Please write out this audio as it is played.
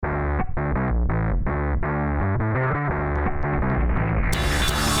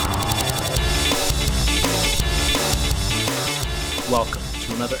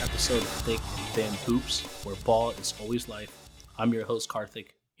another episode of Thick and Thin Hoops, where ball is always life. I'm your host,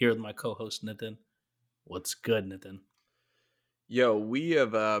 Karthik, here with my co-host, Nitin. What's good, Nitin? Yo, we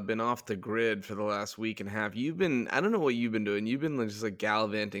have been off the grid for the last week and a half. I don't know what you've been doing. You've been just like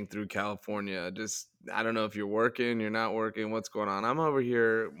gallivanting through California. I don't know if you're working, you're not working, what's going on. I'm over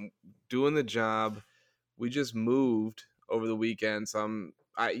here doing the job. We just moved over the weekend.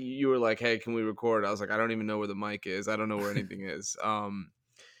 You were like, hey, can we record? I was like, I don't even know where the mic is. I don't know where anything is.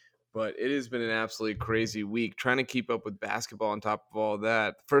 But it has been an absolutely crazy week trying to keep up with basketball on top of all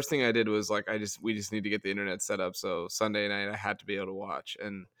that. First thing I did was we just need to get the internet set up. So Sunday night I had to be able to watch.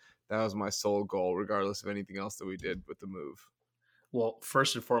 And that was my sole goal, regardless of anything else that we did with the move. Well,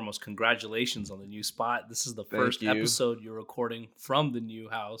 first and foremost, congratulations on the new spot. This is the Thank first you. episode you're recording from the new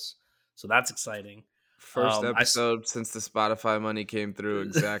house, so that's exciting. First I episode since the Spotify money came through.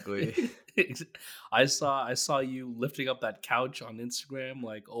 Exactly. I saw you lifting up that couch on Instagram,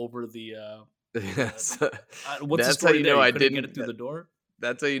 like over Yes. what's the That's how story you there? know You I couldn't get it didn't. through the door.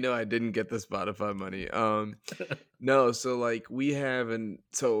 That's how you know I didn't get the Spotify money. No, so like we haven't.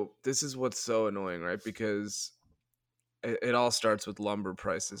 So this is what's so annoying, right? Because it all starts with lumber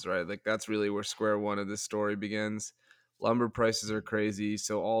prices, right? Like that's really where square one of this story begins. Lumber prices are crazy,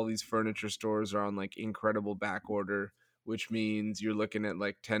 so all these furniture stores are on like incredible back order, which means you're looking at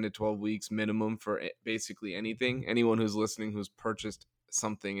like 10 to 12 weeks minimum for basically anything. Anyone who's listening who's purchased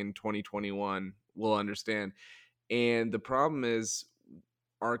something in 2021 will understand. And the problem is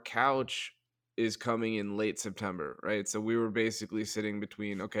our couch is coming in late September, right? So we were basically sitting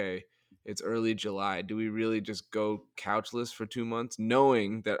between, okay, it's early July. Do we really just go couchless for 2 months,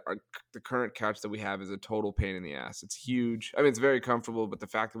 knowing that the current couch that we have is a total pain in the ass? It's huge. I mean, it's very comfortable, but the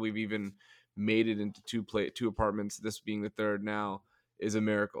fact that we've even made it into two apartments, this being the third now, is a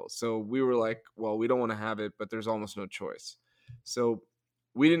miracle. So we were like, well, we don't want to have it, but there's almost no choice. So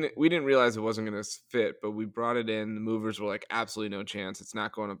we didn't realize it wasn't going to fit, but we brought it in. The movers were like, absolutely no chance, it's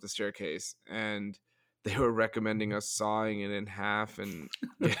not going up the staircase. And they were recommending us sawing it in half and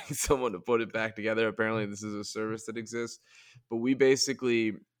getting someone to put it back together. Apparently this is a service that exists. But we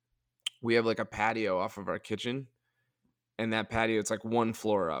have like a patio off of our kitchen, and that patio, it's like one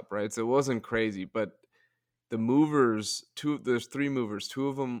floor up, right? So it wasn't crazy, but the movers, there's three movers, two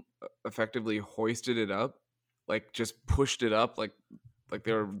of them effectively hoisted it up, like just pushed it up like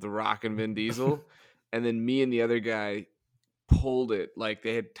they were The Rock and Vin Diesel. And then me and the other guy pulled it, like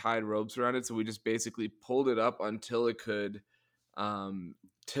they had tied ropes around it. So we just basically pulled it up until it could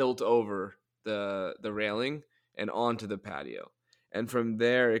tilt over the railing and onto the patio. And from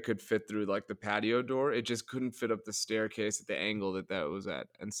there, it could fit through like the patio door. It just couldn't fit up the staircase at the angle that was at.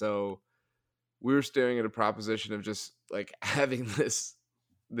 And so we were staring at a proposition of just like having this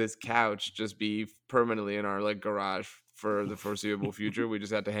couch just be permanently in our like garage for the foreseeable future. We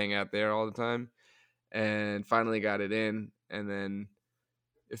just had to hang out there all the time, and finally got it in. And then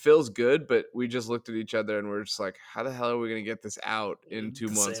it feels good, but we just looked at each other and we're just like, how the hell are we going to get this out in 2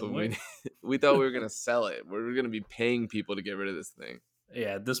 months The same when way. we thought we were going to sell it? We were going to be paying people to get rid of this thing.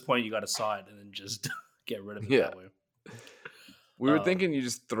 Yeah, at this point, you got to saw it and then just get rid of it Yeah. that way. We were thinking you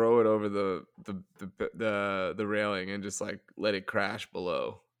just throw it over the railing and just like let it crash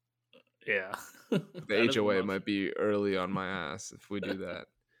below. Yeah, The that is one HOA option. might be early on my ass if we do that.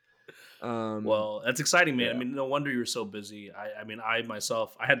 Well, that's exciting, man. I Yeah. mean, no wonder you're so busy. I mean, I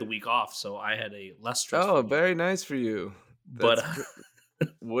myself, I had the week off, so I had a less Oh, stressful week. very nice for you. But That's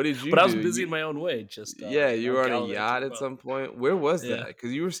what did you but I was do? busy in my own way, just Yeah, you were on a gallivanting yacht at around. some point. Where was Yeah, that?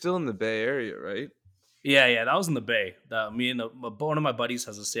 Because you were still in the Bay Area, right? yeah. That was in the Bay. Me and one of my buddies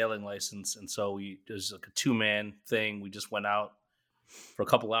has a sailing license, and so there's like a 2-man thing. We just went out for a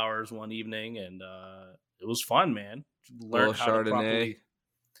couple hours one evening, and it was fun, man. A little Learned how to Chardonnay. properly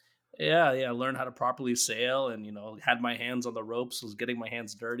Yeah, learned how to properly sail, and had my hands on the ropes, was getting my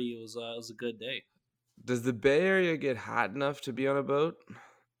hands dirty. It was a good day. Does the Bay Area get hot enough to be on a boat?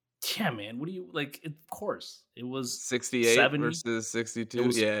 Yeah, man. What do you like? Of course, it was 68 70. versus It 62?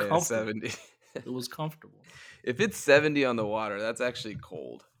 was Yeah, comfortable. 70. It was comfortable. If it's 70 on the water, that's actually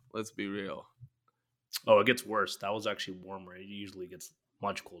cold. Let's be real. Oh, it gets worse. That was actually warmer. It usually gets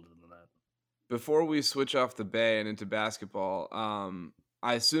much colder than that. Before we switch off the Bay and into basketball,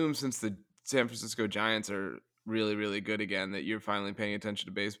 I assume since the San Francisco Giants are really, really good again, that you're finally paying attention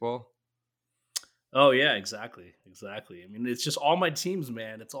to baseball. Oh yeah, exactly. I mean, it's just all my teams,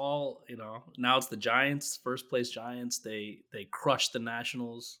 man. It's all Now it's the Giants, first place Giants. They crushed the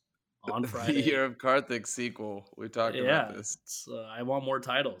Nationals on The Friday. Year of Karthik sequel. We talked about Yeah, this. I want more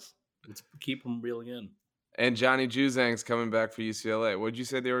titles. Let's keep them reeling in. And Johnny Juzang's coming back for UCLA. What'd you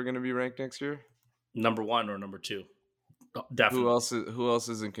say they were going to be ranked next year? Number one or number two. Definitely. Who else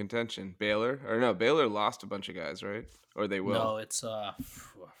is in contention? Baylor? Or no, Baylor lost a bunch of guys, right? Or they will. No, it's I'm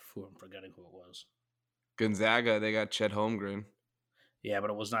forgetting who it was. Gonzaga, they got Chet Holmgren. Yeah, but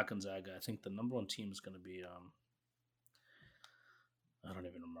it was not Gonzaga. I think the number one team is going to be I don't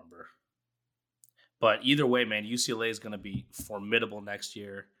even remember. But either way, man, UCLA is going to be formidable next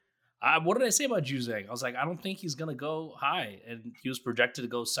year. What did I say about Juzang? I was like, I don't think he's going to go high, and he was projected to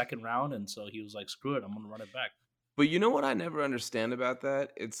go second round, and so he was like, screw it, I'm going to run it back. But you know what I never understand about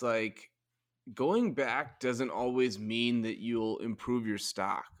that? It's like going back doesn't always mean that you'll improve your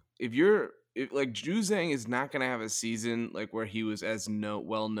stock. If like Juzang is not going to have a season like where he was as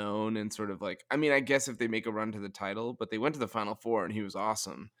well known and sort of like, I mean, I guess if they make a run to the title, but they went to the Final Four and he was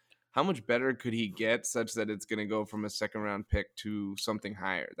awesome. How much better could he get such that it's going to go from a second round pick to something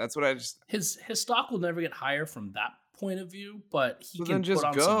higher? That's what I just. His stock will never get higher from that point of view, but he So then can put just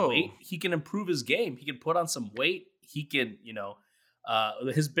on some weight. go. He can improve his game. He can put on some weight. He can,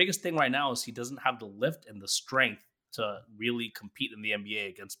 his biggest thing right now is he doesn't have the lift and the strength to really compete in the NBA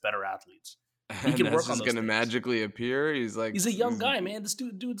against better athletes. He And can that's work on just those going to things. magically appear. He's a young guy, man. This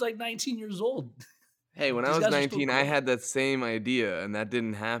dude's like 19 years old. Hey, when I These was guys are still 19, I growing. had that same idea, and that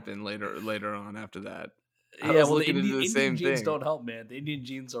didn't happen later on after that. I Yeah, was well, the looking into the Indian same genes thing. don't help, man. The Indian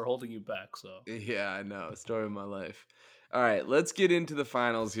genes are holding you back. So Yeah, I know. Story of my life. All right, let's get into the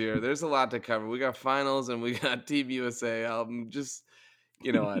finals here. There's a lot to cover. We got finals and we got Team USA. I'm just,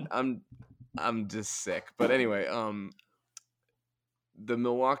 you know what? I'm just sick. But anyway, the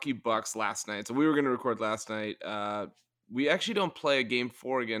Milwaukee Bucks last night. So we were going to record last night. We actually don't play a game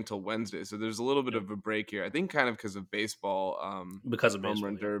 4 again until Wednesday. So there's a little bit yep. of a break here. I think kind of because of baseball, Because of home baseball,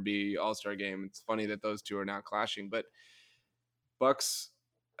 run yep. derby, all-star game. It's funny that those two are now clashing, but Bucks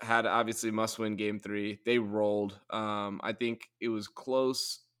had obviously must-win game 3. They rolled. I think it was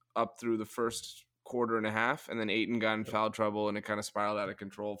close up through the first quarter and a half, and then Aiton got in Yep. foul trouble, and it kind of spiraled out of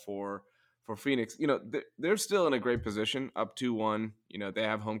control for Phoenix. You know, they're still in a great position, up 2-1. You know, they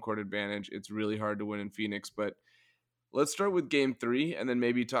have home court advantage. It's really hard to win in Phoenix, but let's start with game 3 and then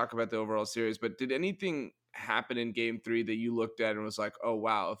maybe talk about the overall series. But did anything happen in game 3 that you looked at and was like, oh,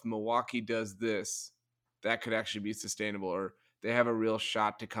 wow, if Milwaukee does this, that could actually be sustainable, or they have a real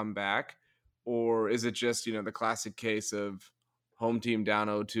shot to come back? Or is it just, you know, the classic case of home team down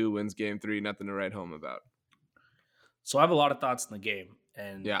 0-2 wins game 3, nothing to write home about? So I have a lot of thoughts in the game,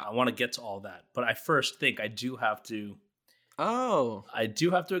 and Yeah. I want to get to all that. But I first think Oh, I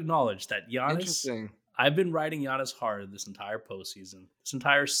do have to acknowledge that Giannis. interesting. I've been riding Giannis hard this entire postseason, this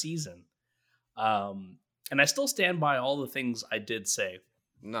entire season, and I still stand by all the things I did say.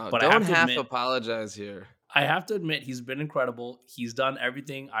 No, But I don't have to half admit, apologize here. he's been incredible. He's done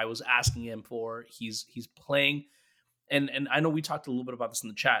everything I was asking him for. He's playing, and I know we talked a little bit about this in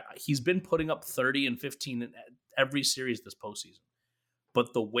the chat. He's been putting up 30 and 15 in every series this postseason.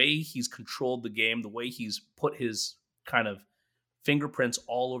 But the way he's controlled the game, the way he's put his kind of fingerprints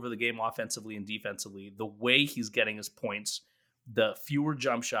all over the game offensively and defensively, the way he's getting his points, the fewer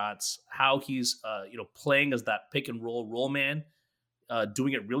jump shots, how he's playing as that pick and roll man,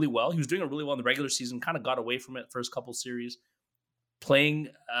 doing it really well. He was doing it really well in the regular season, kind of got away from it first couple series. Playing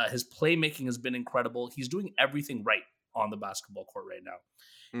his playmaking has been incredible. He's doing everything right on the basketball court right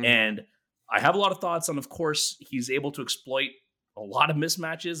now. Mm-hmm. And I have a lot of thoughts on, of course, he's able to exploit a lot of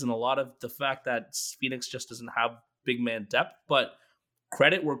mismatches and a lot of the fact that Phoenix just doesn't have big man depth. But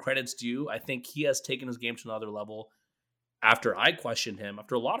credit where credit's due. I think he has taken his game to another level after I questioned him,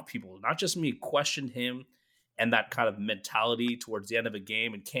 after a lot of people, not just me, questioned him and that kind of mentality towards the end of a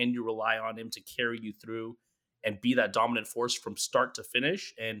game. And can you rely on him to carry you through and be that dominant force from start to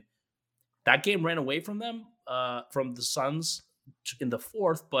finish? And that game ran away from them, from the Suns in the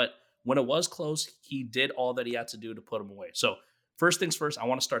fourth. But when it was close, he did all that he had to do to put them away. So first things first, I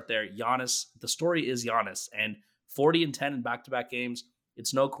want to start there. Giannis, the story is Giannis, and 40 and 10 in back-to-back games.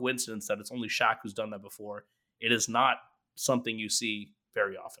 It's no coincidence that it's only Shaq who's done that before. It is not something you see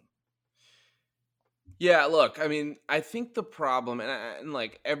very often. Yeah, look, I mean, I think the problem, and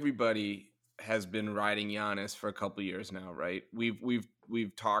like everybody has been riding Giannis for a couple years now, right?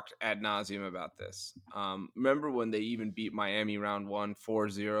 We've talked ad nauseum about this. Remember when they even beat Miami round 1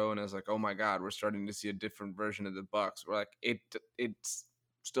 4-0, and I was like, oh my god, we're starting to see a different version of the Bucks. We're like, it's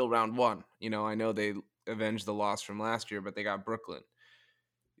still round 1. You know, I know they avenged the loss from last year, but they got Brooklyn.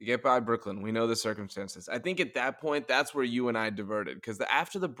 You get by Brooklyn. We know the circumstances. I think at that point, that's where you and I diverted, because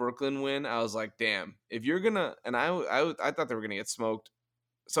after the Brooklyn win, I was like, damn, if you're gonna, and I thought they were gonna get smoked.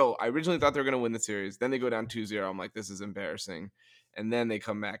 So I originally thought they were gonna win the series. Then they go down 2-0. I'm like, this is embarrassing. And then they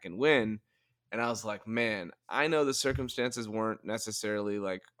come back and win. And I was like, man, I know the circumstances weren't necessarily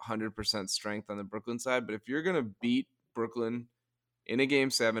like 100% strength on the Brooklyn side, but if you're gonna beat Brooklyn in a game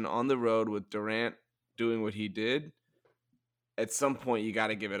 7 on the road with Durant doing what he did, at some point you got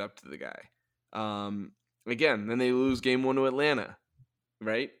to give it up to the guy. Again, then they lose game 1 to Atlanta,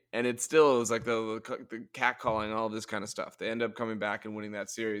 right? And it was like the cat calling, all this kind of stuff. They end up coming back and winning that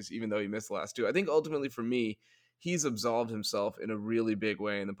series, even though he missed the last 2. I think ultimately for me, he's absolved himself in a really big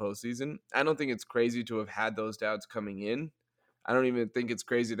way in the postseason. I don't think it's crazy to have had those doubts coming in. I don't even think it's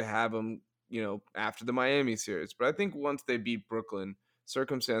crazy to have him, after the Miami series. But I think once they beat Brooklyn,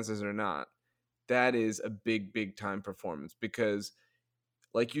 circumstances or not, that is a big, big time performance because,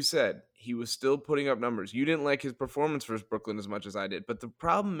 like you said, he was still putting up numbers. You didn't like his performance versus Brooklyn as much as I did. But the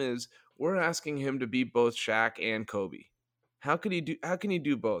problem is we're asking him to beat both Shaq and Kobe. How can he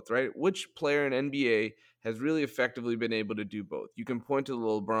do both, right? Which player in NBA has really effectively been able to do both? You can point to the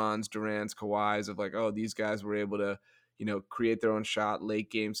LeBrons, Durant's, Kawhi's of like, oh, these guys were able to, create their own shot,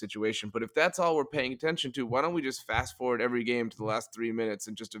 late game situation. But if that's all we're paying attention to, why don't we just fast forward every game to the last 3 minutes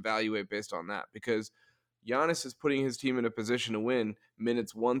and just evaluate based on that? Because Giannis is putting his team in a position to win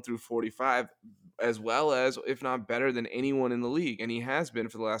minutes 1 through 45, as well as, if not better than anyone in the league. And he has been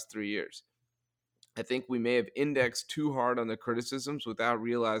for the last 3 years. I think we may have indexed too hard on the criticisms without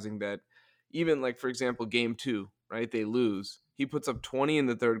realizing that even like, for example, game 2, right? They lose. He puts up 20 in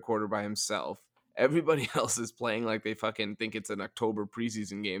the third quarter by himself. Everybody else is playing like they fucking think it's an October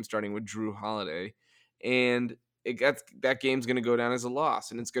preseason game, starting with Drew Holiday. And that game's going to go down as a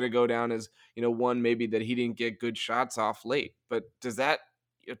loss. And it's going to go down as, one maybe that he didn't get good shots off late. But does that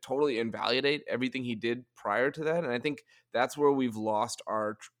totally invalidate everything he did prior to that? And I think that's where we've lost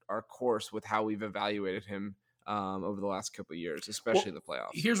our course with how we've evaluated him over the last couple of years, especially in the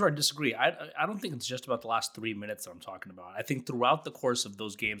playoffs. Here's where I disagree. I don't think it's just about the last 3 minutes that I'm talking about. I think throughout the course of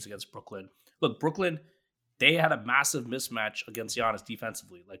those games against Brooklyn, look, Brooklyn, they had a massive mismatch against Giannis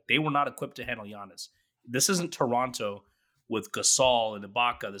defensively. Like, they were not equipped to handle Giannis. This isn't Toronto with Gasol and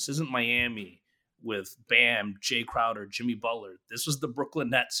Ibaka. This isn't Miami with Bam, Jay Crowder, Jimmy Butler. This was the Brooklyn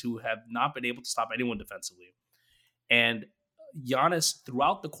Nets, who have not been able to stop anyone defensively. And Giannis,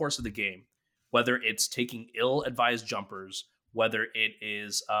 throughout the course of the game, whether it's taking ill-advised jumpers, whether it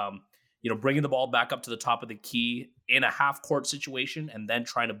is bringing the ball back up to the top of the key in a half-court situation and then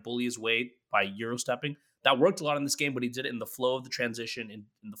trying to bully his way by Euro-stepping, that worked a lot in this game, but he did it in the flow of the transition, in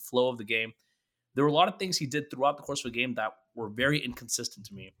the flow of the game. There were a lot of things he did throughout the course of the game that were very inconsistent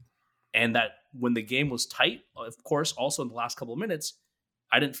to me. And that when the game was tight, of course, also in the last couple of minutes,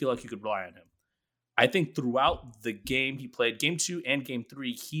 I didn't feel like you could rely on him. I think throughout the game he played, game 2 and game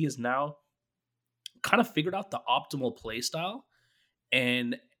 3, he has now kind of figured out the optimal play style.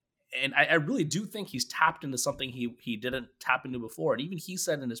 And I really do think he's tapped into something he didn't tap into before. And even he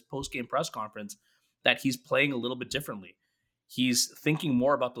said in his post-game press conference that he's playing a little bit differently. He's thinking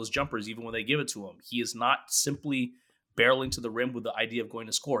more about those jumpers even when they give it to him. He is not simply barreling to the rim with the idea of going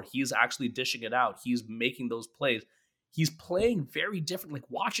to score. He is actually dishing it out. He's making those plays. He's playing very different. Like,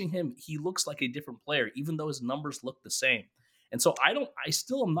 watching him, he looks like a different player, even though his numbers look the same. And so I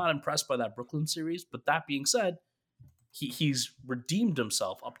still am not impressed by that Brooklyn series. But that being said, he's redeemed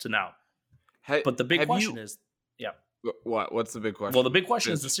himself up to now. But the big question is, yeah. What's the big question? Well, the big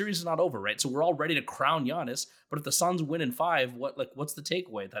question is the series is not over, right? So we're all ready to crown Giannis. But if the Suns win in 5, what's the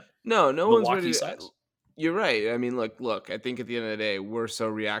takeaway? That no one's ready to. You're right. I mean, look, I think at the end of the day, we're so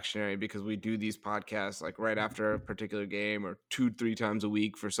reactionary because we do these podcasts like right after a particular game or 2-3 times a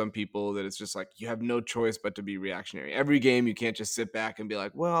week for some people that it's just like you have no choice but to be reactionary. Every game, you can't just sit back and be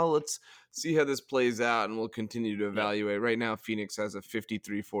like, well, let's see how this plays out and we'll continue to evaluate. Yeah. Right now, Phoenix has a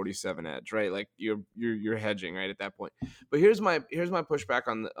 53-47 edge, right? Like you're hedging right at that point. But here's my pushback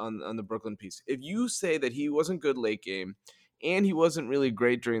on the Brooklyn piece. If you say that he wasn't good late game and he wasn't really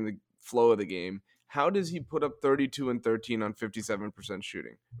great during the flow of the game, how does he put up 32 and 13 on 57%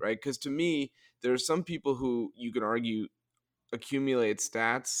 shooting, right? Because to me, there are some people who you can argue accumulate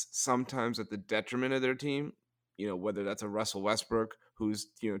stats sometimes at the detriment of their team, whether that's a Russell Westbrook who's,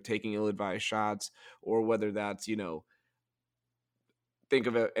 taking ill-advised shots, or whether that's, think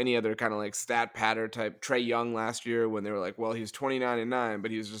of any other kind of like stat pattern type. Trae Young last year when they were like, well, he's 29 and 9,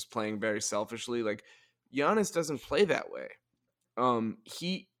 but he was just playing very selfishly. Like, Giannis doesn't play that way.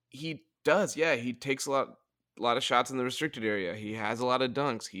 He does, yeah. He takes a lot of shots in the restricted area. He has a lot of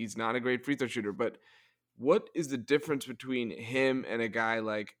dunks. He's not a great free throw shooter. But what is the difference between him and a guy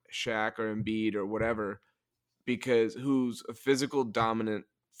like Shaq or Embiid or whatever? Because who's a physical dominant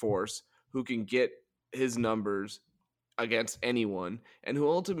force who can get his numbers against anyone and who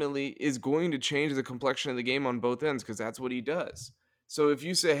ultimately is going to change the complexion of the game on both ends because that's what he does. So if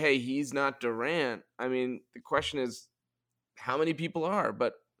you say, hey, he's not Durant, I mean, the question is how many people are,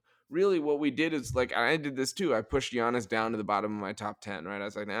 but really what we did is like I did this too. I pushed Giannis down to the bottom of my top 10, right? I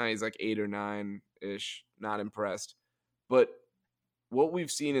was like, nah, he's like 8 or 9 ish, not impressed. But what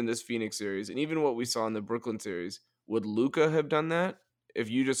we've seen in this Phoenix series, and even what we saw in the Brooklyn series, would Luca have done that? If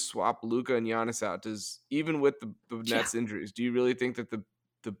you just swap Luca and Giannis out, does even with the Yeah. Nets injuries, do you really think that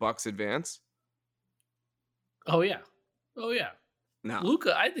the Bucks advance? Oh yeah. Oh yeah. No.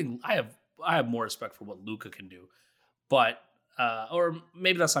 Luca, I think I have more respect for what Luca can do, but or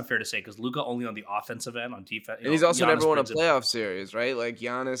maybe that's not fair to say because Luca only on the offensive end on defense. And he's also never Giannis won a brings it. playoff series, right? Like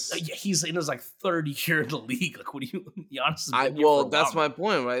Giannis. Yeah, he's in his like third year in the league. Like, what do you? Giannis has I been here for well, a while that's now. my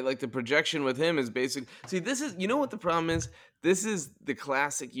point, right? Like the projection with him is basic. See, this is you know what the problem is. This is the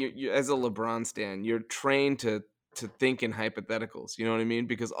classic. You as a LeBron stan, you're trained to think in hypotheticals. You know what I mean?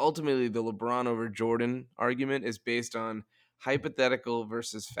 Because ultimately, the LeBron over Jordan argument is based on hypothetical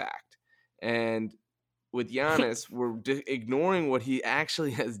versus fact. And with Giannis, we're ignoring what he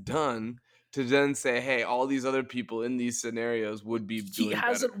actually has done to then say, "Hey, all these other people in these scenarios would be He doing better."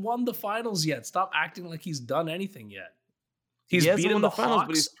 hasn't won the finals yet. Stop acting like he's done anything yet. He He's hasn't beaten won the the finals, but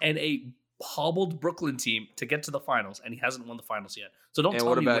Hawks he's and a hobbled Brooklyn team to get to the finals, and he hasn't won the finals yet. So don't and tell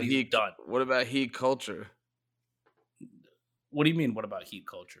what me what about he's he? done. What about he culture? What do you mean? What about heat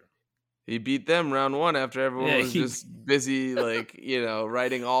culture? He beat them round 1 after everyone Yeah, was he. just busy, like,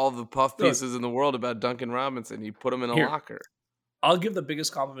 writing all the puff Look, pieces in the world about Duncan Robinson. He put him in a here, locker. I'll give the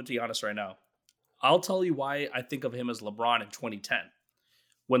biggest compliment to Giannis right now. I'll tell you why I think of him as LeBron in 2010.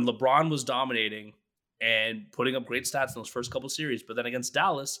 When LeBron was dominating and putting up great stats in those first couple series, but then against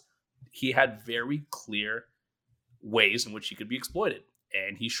Dallas, he had very clear ways in which he could be exploited.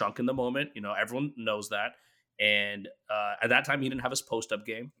 And he shrunk in the moment. Everyone knows that. And at that time, he didn't have his post up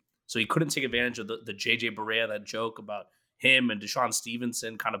game. So he couldn't take advantage of the JJ Barea, that joke about him and Deshaun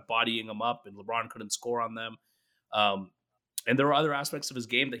Stevenson kind of bodying him up, and LeBron couldn't score on them. Um, and there were other aspects of his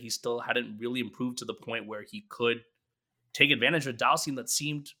game that he still hadn't really improved to the point where he could take advantage of a Dallas team that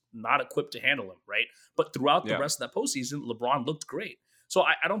seemed not equipped to handle him, right? But throughout the Yeah. rest of that postseason, LeBron looked great. So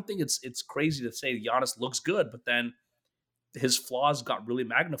I don't think it's crazy to say Giannis looks good, but then his flaws got really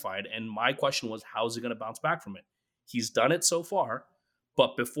magnified. And my question was, how is he going to bounce back from it? He's done it so far,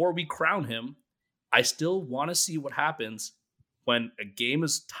 but before we crown him, I still want to see what happens when a game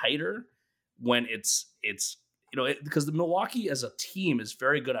is tighter, when because the Milwaukee as a team is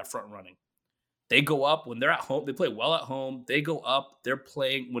very good at front running. They go up when they're at home. They play well at home. They go up. They're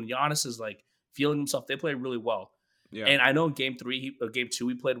playing when Giannis is like feeling himself. They play really well. Yeah. And I know in game 2,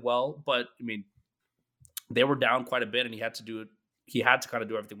 he played well, but I mean, they were down quite a bit, and he had to do it. He had to kind of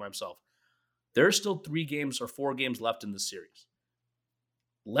do everything by himself. There's still 3 games or 4 games left in this series.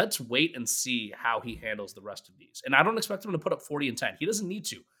 Let's wait and see how he handles the rest of these. And I don't expect him to put up 40 and 10. He doesn't need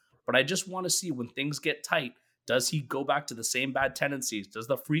to, but I just want to see when things get tight. Does he go back to the same bad tendencies? Does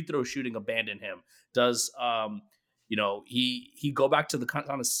the free throw shooting abandon him? Does he go back to the kind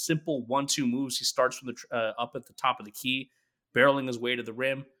of simple 1-2 moves? He starts from the up at the top of the key, barreling his way to the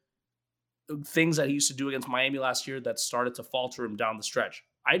rim. Things that he used to do against Miami last year that started to falter him down the stretch.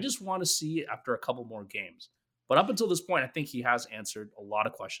 I just want to see after a couple more games. But up until this point, I think he has answered a lot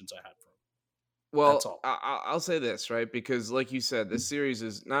of questions I had for him. That's Well, all. I'll say this, right? Because, like you said, this series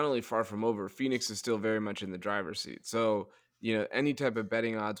is not only far from over, Phoenix is still very much in the driver's seat. So, any type of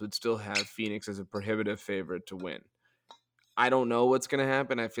betting odds would still have Phoenix as a prohibitive favorite to win. I don't know what's going to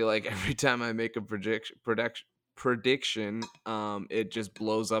happen. I feel like every time I make a prediction, it just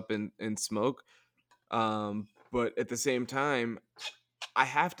blows up in smoke. But at the same time, I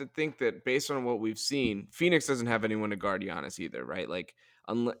have to think that based on what we've seen, Phoenix doesn't have anyone to guard Giannis either, right? Like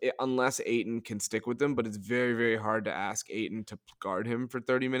unless Aiton can stick with them, but it's very, very hard to ask Aiton to guard him for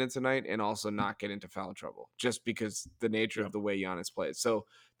 30 minutes a night and also not get into foul trouble just because the nature of Yep. the way Giannis plays. So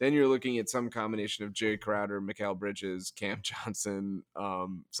then you're looking at some combination of Jay Crowder, Mikal Bridges, Cam Johnson,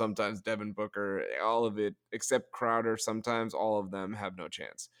 sometimes Devin Booker, all of it except Crowder. Sometimes all of them have no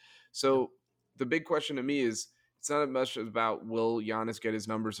chance. Yep. So the big question to me is it's not much about will Giannis get his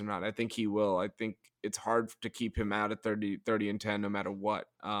numbers or not. I think he will. I think it's hard to keep him out at 30 and 10 no matter what,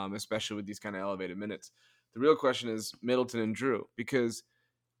 especially with these kind of elevated minutes. The real question is Middleton and Drew, because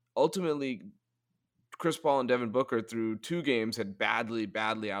ultimately Chris Paul and Devin Booker through 2 games had badly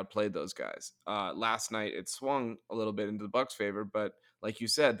outplayed those guys. Last night it swung a little bit into the Bucks' favor, but like you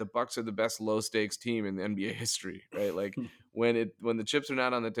said, the Bucks are the best low stakes team in the NBA history, right? Like when the chips are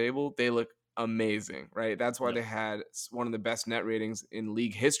not on the table, they look amazing, right? That's why Yep. they had one of the best net ratings in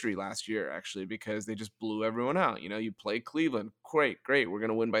league history last year, actually, because they just blew everyone out. You play Cleveland, great, we're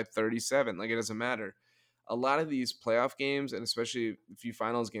gonna win by 37. Like it doesn't matter. A lot of these playoff games and especially a few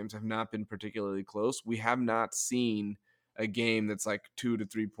finals games have not been particularly close. We have not seen a game that's like 2 to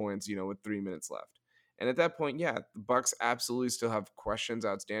 3 points, with 3 minutes left. And at that point, yeah, the Bucks absolutely still have questions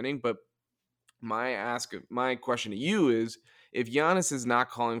outstanding. But my question to you is, if Giannis is not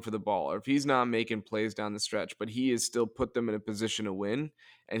calling for the ball, or if he's not making plays down the stretch, but he has still put them in a position to win,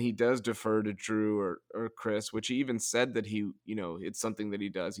 and he does defer to Drew or Chris, which he even said that it's something that he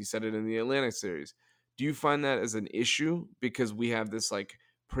does. He said it in the Atlanta series. Do you find that as an issue because we have this like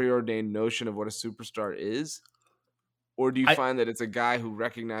preordained notion of what a superstar is? Or do you I find that it's a guy who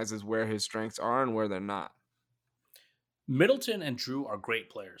recognizes where his strengths are and where they're not? Middleton and Drew are great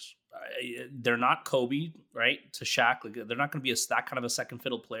players. They're not Kobe, right? To Shaq, like they're not going to be that kind of a second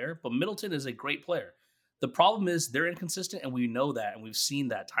fiddle player. But Middleton is a great player. The problem is they're inconsistent, and we know that, and we've seen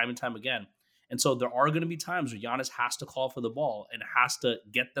that time and time again. And so there are going to be times where Giannis has to call for the ball and has to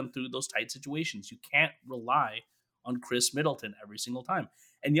get them through those tight situations. You can't rely on Chris Middleton every single time.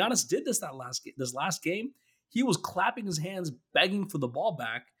 And Giannis did this last game. He was clapping his hands, begging for the ball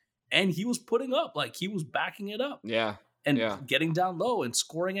back, and he was putting up, like he was backing it up Yeah. and Yeah. getting down low and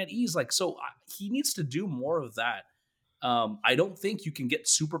scoring at ease. Like, so he needs to do more of that. I don't think you can get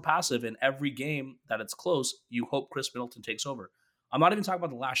super passive in every game that it's close. You hope Chris Middleton takes over. I'm not even talking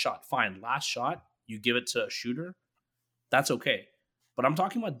about the last shot. Fine, last shot, you give it to a shooter. That's okay. But I'm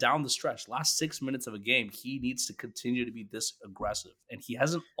talking about down the stretch, last 6 minutes of a game, he needs to continue to be this aggressive. And he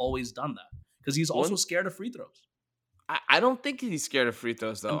hasn't always done that because he's also One scared of free throws. I don't think he's scared of free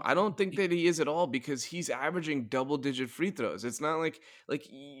throws though. Um, I don't think that he is at all because he's averaging double-digit free throws. It's not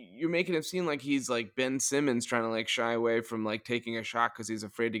you're making him seem like he's like Ben Simmons trying to like shy away from like taking a shot because he's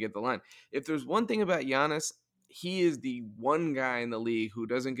afraid to get the line. If there's one thing about Giannis, he is the one guy in the league who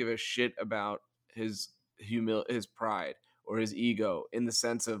doesn't give a shit about his pride or his ego, in the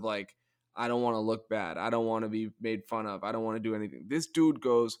sense of like, I don't want to look bad. I don't want to be made fun of. I don't want to do anything. This dude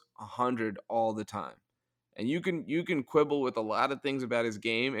goes 100 all the time. And you can quibble with a lot of things about his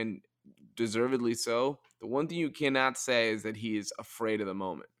game, and deservedly so. The one thing you cannot say is that he is afraid of the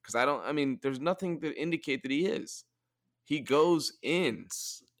moment, because I mean, there's nothing to indicate that he is. He goes in.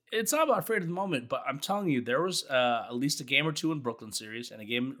 it's not about afraid of the moment, but I'm telling you, there was at least a game or two in Brooklyn series and a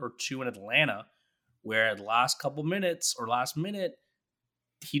game or two in Atlanta where at the last couple minutes or last minute,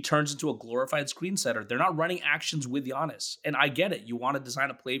 he turns into a glorified screen setter. They're not running actions with Giannis. And I get it. You want to design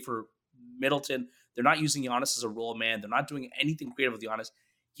a play for Middleton. They're not using Giannis as a roll man. They're not doing anything creative with Giannis.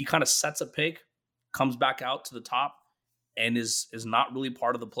 He kind of sets a pick, comes back out to the top, and is not really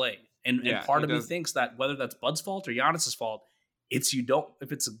part of the play. And Yeah, part he of me does. thinks that whether that's Bud's fault or Giannis's fault, it's you don't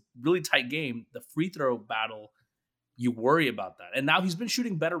if it's a really tight game, the free throw battle, you worry about that. And now he's been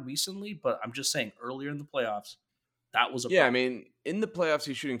shooting better recently, but I'm just saying earlier in the playoffs, that was a Yeah, I problem. mean, in the playoffs,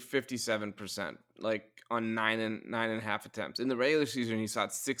 he's shooting 57%, like on nine and a half attempts. In the regular season, he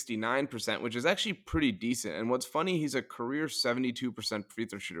shot 69%, which is actually pretty decent. And what's funny, he's a career 72% free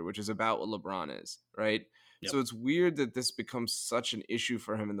throw shooter, which is about what LeBron is, right? Yep. So it's weird that this becomes such an issue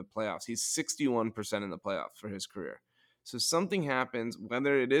for him in the playoffs. He's 61% in the playoffs for his career. So something happens,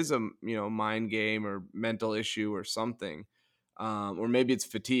 whether it is a mind game or mental issue or something, or maybe it's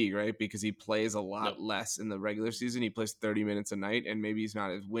fatigue, right? Because he plays a Yep. lot less in the regular season. He plays 30 minutes a night, and maybe he's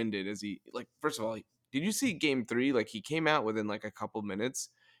not as winded as he like. First of all, did you see Game 3? Like, he came out within like a couple minutes.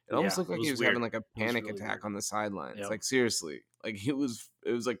 It almost Yeah, looked it like he was was having weird. like a It was panic really attack weird. on the sidelines. Yep. Like, seriously, like it was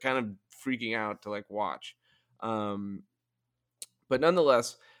like kind of freaking out to like watch. Um, but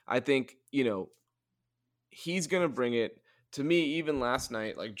nonetheless, I think he's gonna bring it. To me, even last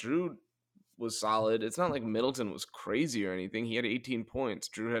night, like Drew was solid. It's not like Middleton was crazy or anything. He had 18 points.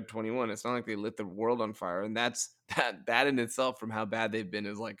 Drew had 21. It's not like they lit the world on fire. And that in itself, from how bad they've been,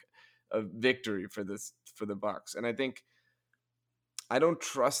 is like a victory for the Bucks. And I think I don't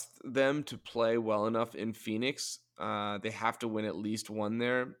trust them to play well enough in Phoenix. They have to win at least one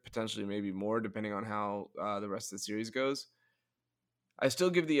there, potentially maybe more, depending on how the rest of the series goes. I still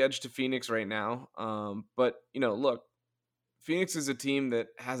give the edge to Phoenix right now. But look, Phoenix is a team that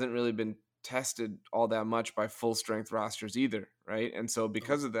hasn't really been tested all that much by full strength rosters either, right? And so Mhm.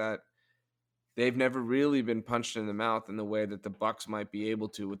 because of that, they've never really been punched in the mouth in the way that the Bucks might be able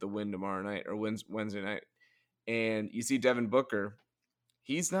to with the win tomorrow night or Wednesday night. And you see Devin Booker,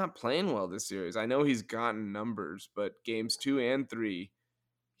 he's not playing well this series. I know he's gotten numbers, but games 2 and 3,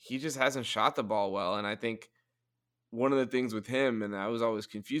 he just hasn't shot the ball well. And I think one of the things with him, and I was always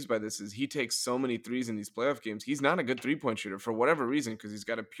confused by this, is he takes so many threes in these playoff games. He's not a good 3-point shooter for whatever reason, because he's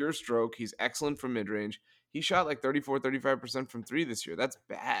got a pure stroke. He's excellent from mid range. He shot like 35% from three this year. That's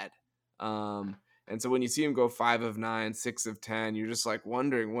bad. And so when you see him go 5 of 9, 6 of 10, you're just like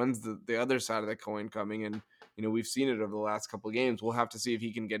wondering when's the other side of the coin coming. And we've seen it over the last couple of games. We'll have to see if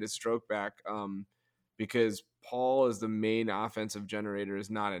he can get his stroke back. because Paul as the main offensive generator is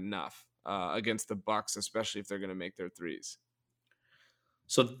not enough against the Bucks, especially if they're going to make their threes.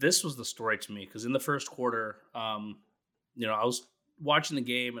 So this was the story to me because in the first quarter, I was watching the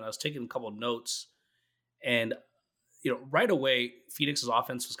game and I was taking a couple of notes, and right away, Phoenix's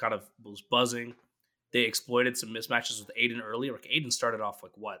offense was buzzing. They exploited some mismatches with Aiden earlier. Like Aiden started off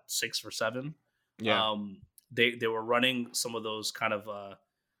like what 6 for 7. Yeah. They were running some of those kind of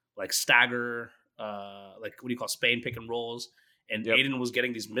like stagger, like what do you call Spain pick and rolls. And Yep. Aiden was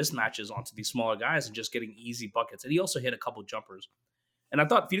getting these mismatches onto these smaller guys and just getting easy buckets. And he also hit a couple jumpers. And I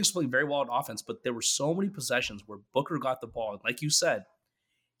thought Phoenix was playing very well on offense, but there were so many possessions where Booker got the ball. And like you said,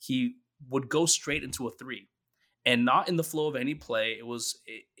 he would go straight into a three and not in the flow of any play. It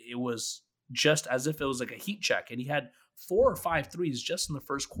was just as if it was like a heat check. And he had 4 or 5 threes just in the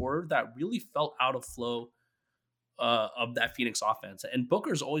first quarter that really felt out of flow of that Phoenix offense. And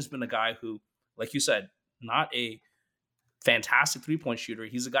Booker's always been a guy who, like you said, not a fantastic 3-point shooter.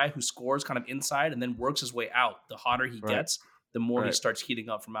 He's a guy who scores kind of inside and then works his way out. The hotter he Right. gets, the more he Right. starts heating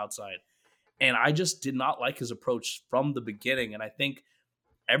up from outside. And I just did not like his approach from the beginning. And I think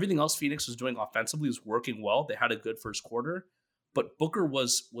everything else Phoenix was doing offensively was working well. They had a good first quarter, but Booker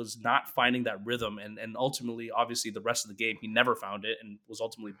was not finding that rhythm. And ultimately, obviously, the rest of the game, he never found it and was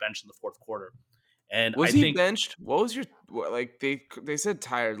ultimately benched in the fourth quarter. And Was I he think benched? What was like they said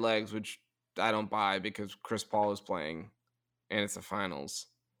tired legs, which I don't buy because Chris Paul is playing and it's the finals.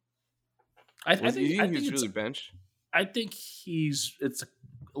 I, I Was you think I think he think was it's really benched? I think it's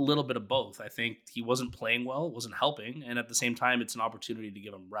a little bit of both. I think he wasn't playing well, wasn't helping, and at the same time, it's an opportunity to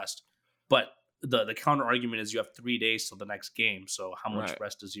give him rest. But the counter argument is you have 3 days till the next game, so how much Right.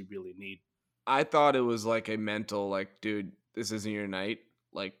 rest does he really need? I thought it was like a mental, like, dude, this isn't your night.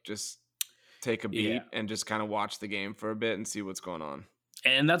 Like, just take a Yeah, beat and just kind of watch the game for a bit and see what's going on.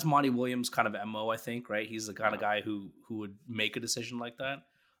 and that's Monty Williams' kind of mo. I think right. He's the kind of Yeah. guy who would make a decision like that.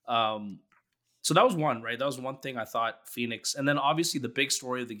 Um, so that was one right. That was one thing I thought Phoenix, and then obviously the big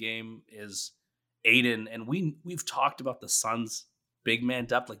story of the game is Aiden, and we've talked about the Suns' big man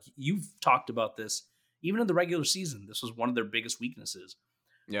depth. Like you've talked about this even in the regular season. This was one of their biggest weaknesses.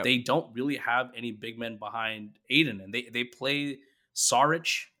 Yep. They don't really have any big men behind Aiden, and they play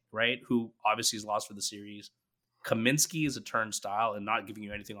Saric, right, who obviously is lost for the series. Kaminsky is a turnstile and not giving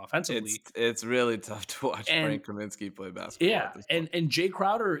you anything It's offensively. it's really tough to watch And Frank Kaminsky play basketball yeah, at this point. and Jay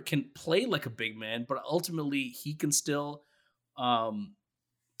Crowder can play like a big man, but ultimately he can still um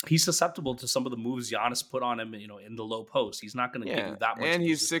he's susceptible to some of the moves Giannis put on him, in the low post. He's not going to give Yeah, you that much and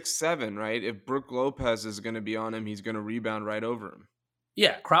he's position. 6'7", right? If Brooke Lopez is going to be on him, he's going to rebound right over him.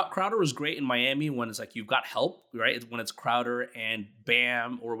 Yeah, Crowder was great in Miami when it's like you've got help, right? When it's Crowder and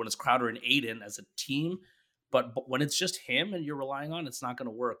Bam, or when it's Crowder and Aiden as a team. But when it's just him and you're relying on, it's not going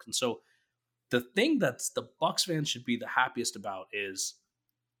to work. And so the thing that's the Bucks fans should be the happiest about is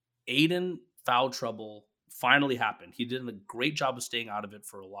Aiden foul trouble finally happened. He did a great job of staying out of it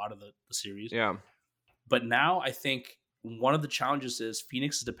for a lot of the series. Yeah. But now I think one of the challenges is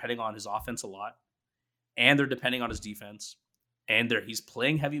Phoenix is depending on his offense a lot, and they're depending on his defense, and he's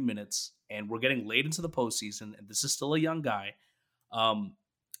playing heavy minutes, and we're getting late into the postseason, and this is still a young guy. Um,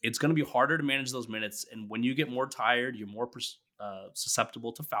 it's going to be harder to manage those minutes, and when you get more tired, you're more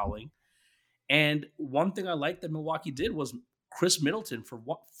susceptible to fouling. And one thing I liked that Milwaukee did was Chris Middleton for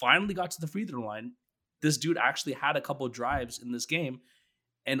what finally got to the free throw line. This dude actually had a couple of drives in this game,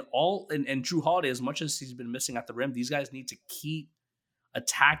 and Drew Holiday, as much as he's been missing at the rim, these guys need to keep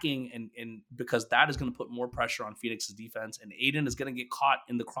attacking and because that is going to put more pressure on Phoenix's defense, and Aiden is going to get caught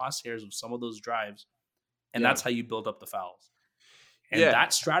in the crosshairs of some of those drives, and Yeah. that's how you build up the fouls. And Yeah.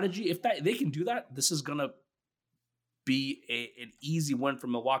 that strategy, if they can do that, this is going to be an easy win for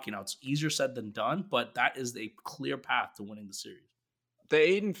Milwaukee. Now it's easier said than done, but that is a clear path to winning the series. The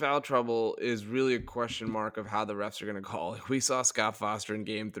Aiden foul trouble is really a question mark of how the refs are going to call it. We saw Scott Foster in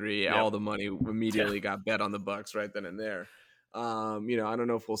Game 3. Yep. All the money immediately got bet on the Bucks right then and there. I don't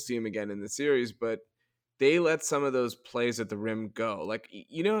know if we'll see him again in the series, but they let some of those plays at the rim go. Like,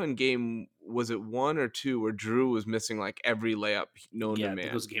 in game, was it 1 or 2 where Drew was missing like every layup known to Yeah, I think it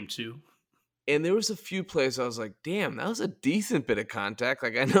man? was game 2. And there was a few plays I was like, damn, that was a decent bit of contact.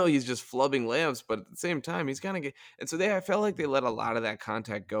 Like, I know he's just flubbing layups, but at the same time, he's kind of get. And so I felt like they let a lot of that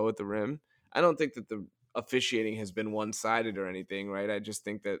contact go at the rim. I don't think that the officiating has been one sided or anything, right? I just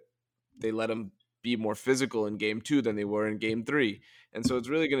think that they let him be more physical in game 2 than they were in game 3. And so it's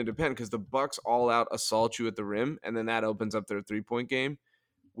really going to depend because the Bucks all out assault you at the rim, and then that opens up their 3-point game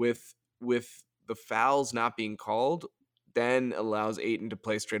with the fouls not being called. then allows Aiton to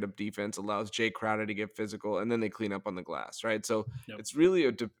play straight up defense, allows Jay Crowder to get physical, and then they clean up on the glass, right? So Yep. it's really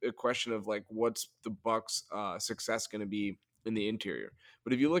a question of like what's the Bucks' success going to be in the interior.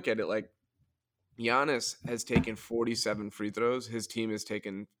 But if you look at it, like Giannis has taken 47 free throws. His team has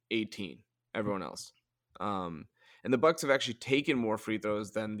taken 18. Everyone else. Um, and the Bucks have actually taken more free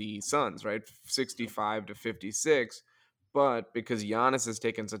throws than the Suns, right? 65 to 56. But because Giannis has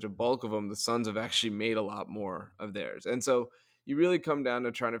taken such a bulk of them, the Suns have actually made a lot more of theirs. And so you really come down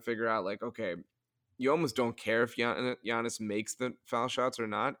to trying to figure out, like, okay, you almost don't care if Giannis makes the foul shots or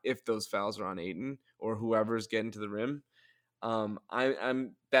not, if those fouls are on Aiton or whoever's getting to the rim.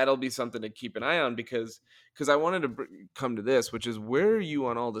 I'm that'll be something to keep an eye on because I wanted to come to this, which is where are you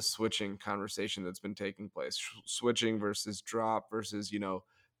on all the switching conversation that's been taking place, switching versus drop versus the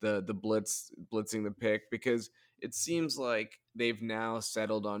blitzing the pick, because it seems like they've now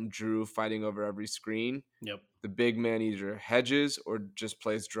settled on Drew fighting over every screen. Yep. The big man either hedges or just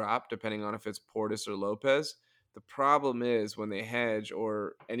plays drop, depending on if it's Portis or Lopez. The problem is when they hedge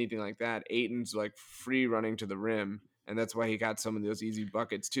or anything like that, Aiton's like free running to the rim, and that's why he got some of those easy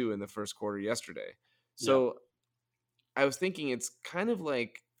buckets too in the first quarter yesterday. Yep. So I was thinking it's kind of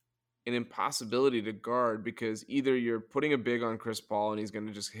like an impossibility to guard because either you're putting a big on Chris Paul and he's going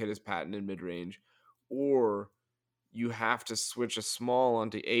to just hit his patent in mid range, or you have to switch a small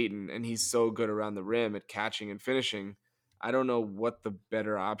onto Aiton, and he's so good around the rim at catching and finishing. I don't know what the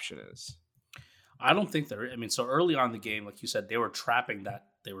better option is. I don't think they're. I mean, so early on in the game, like you said, they were trapping that.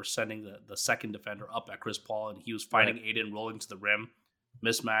 They were sending the second defender up at Chris Paul, and he was finding Aiton rolling to the rim,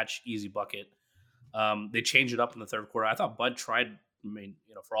 mismatch, easy bucket. They changed it up in the third quarter. I thought Bud tried. I mean,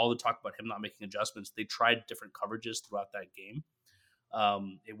 for all the talk about him not making adjustments, they tried different coverages throughout that game.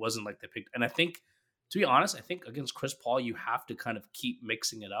 It wasn't like they picked. And I think, to be honest, I think against Chris Paul, you have to kind of keep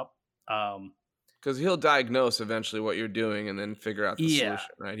mixing it up. Because he'll diagnose eventually what you're doing and then figure out the Yeah, solution,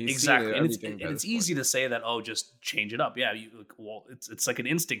 right? He's exactly. seen And everything by it's this point. easy to say that, oh, just change it up. Yeah, it's like an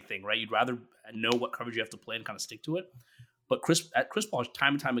instinct thing, right? You'd rather know what coverage you have to play and kind of stick to it. But Chris Paul,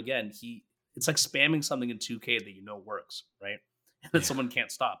 time and time again, it's like spamming something in 2K that works, right? And that someone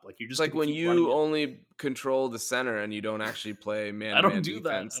can't stop. Like you're It's just like gonna when keep running you it. only control the center and you don't actually play I man-to-man don't do that.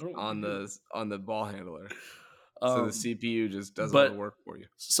 I defense don't on do the ball handler. that. So the CPU just does all the But work for you.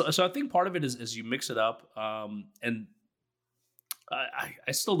 so I think part of it is you mix it up, and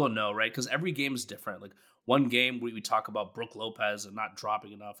I still don't know, right? Because every game is different. Like one game we talk about Brook Lopez and not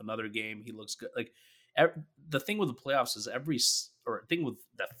dropping enough. Another game he looks good. Like the thing with the playoffs is or thing with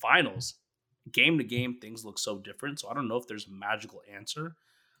the finals, game to game things look so different. So I don't know if there's a magical answer.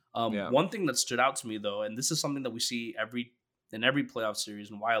 Yeah. One thing that stood out to me though, and this is something that we see in every playoff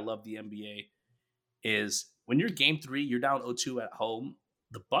series, and why I love the NBA, is when you're game 3, you're down 0-2 at home.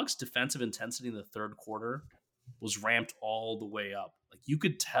 The Bucks' defensive intensity in the third quarter was ramped all the way up. Like you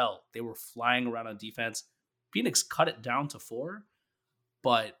could tell they were flying around on defense. Phoenix cut it down to 4,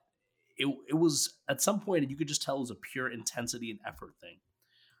 but it was at some point you could just tell it was a pure intensity and effort thing.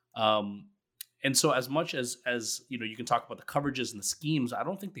 And so as much as you can talk about the coverages and the schemes, I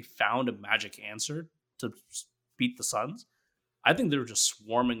don't think they found a magic answer to beat the Suns. I think they were just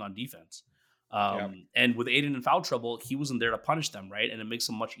swarming on defense. And with Aiton in foul trouble, he wasn't there to punish them, right? And it makes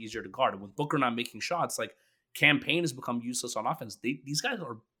them much easier to guard. And with Booker not making shots, like Cam Payne has become useless on offense. These guys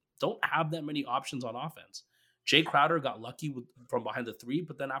don't have that many options on offense. Jay Crowder got lucky from behind the 3,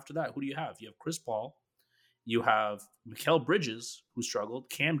 but then after that, who do you have? You have Chris Paul, you have Mikal Bridges, who struggled,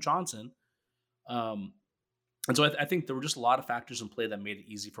 Cam Johnson. And so I think there were just a lot of factors in play that made it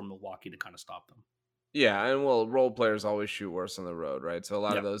easy for Milwaukee to kind of stop them. Yeah, and role players always shoot worse on the road, right? So a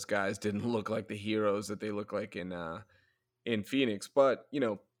lot of Yep. those guys didn't look like the heroes that they look like in Phoenix. But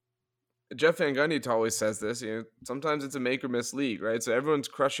Jeff Van Gundy always says this. Sometimes it's a make or miss league, right? So everyone's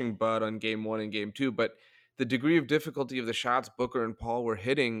crushing Bud on game 1 and game 2, but the degree of difficulty of the shots Booker and Paul were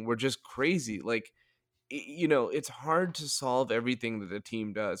hitting were just crazy. Like, it's hard to solve everything that the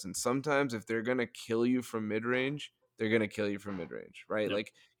team does, and sometimes if they're gonna kill you from mid range, they're gonna kill you from mid range, right? Yep.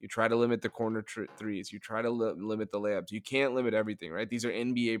 Like you try to limit the corner threes, you try to limit the layups. You can't limit everything, right? These are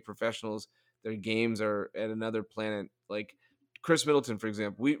NBA professionals. Their games are at another planet. Like Chris Middleton, for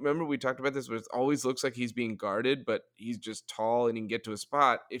example. We talked about this, where it always looks like he's being guarded, but he's just tall and he can get to a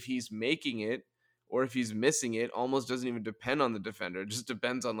spot. If he's making it or if he's missing it, almost doesn't even depend on the defender. It just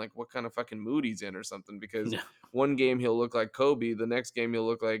depends on like what kind of fucking mood he's in or something. Because Yeah. one game he'll look like Kobe, the next game he'll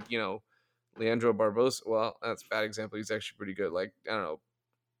look like Leandro Barbosa. Well, that's a bad example. He's actually pretty good. Like, I don't know,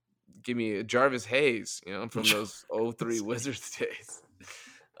 give me a Jarvis Hayes, from those 03 Wizards days.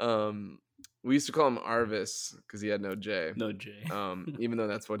 We used to call him Arvis because he had no J. No J. Even though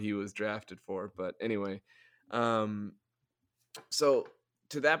that's what he was drafted for. But anyway, So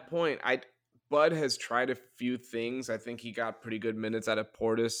to that point, I Bud has tried a few things. I think he got pretty good minutes out of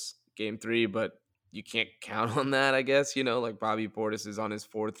Portis game 3, but you can't count on that, I guess, like Bobby Portis is on his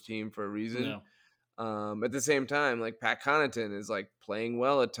fourth team for a reason. No. At the same time, like Pat Connaughton is like playing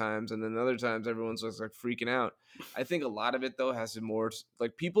well at times, and then other times everyone's just like freaking out. I think a lot of it though has to more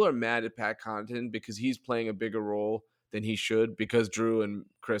like people are mad at Pat Connaughton because he's playing a bigger role than he should because Drew and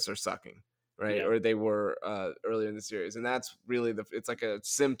Chris are sucking, right? Yeah. Or they were earlier in the series, and that's really it's like a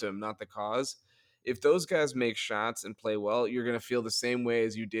symptom, not the cause. If those guys make shots and play well, you're going to feel the same way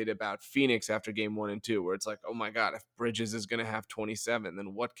as you did about Phoenix after game 1 and 2, where it's like, oh my God, if Bridges is going to have 27,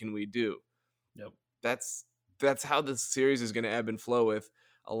 then what can we do? Yep. That's how the series is going to ebb and flow with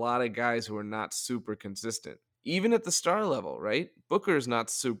a lot of guys who are not super consistent. Even at the star level, right? Booker is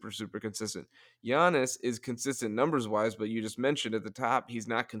not super consistent. Giannis is consistent numbers wise, but you just mentioned at the top he's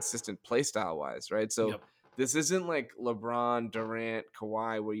not consistent play style wise, right? So Yep. this isn't like LeBron, Durant,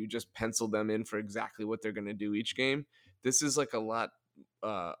 Kawhi, where you just pencil them in for exactly what they're going to do each game. This is like a lot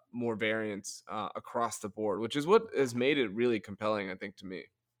more variance across the board, which is what has made it really compelling, I think, to me.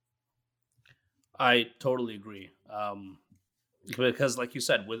 I totally agree. Because, like you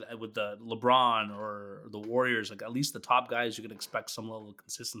said, with the LeBron or the Warriors, like at least the top guys, you can expect some level of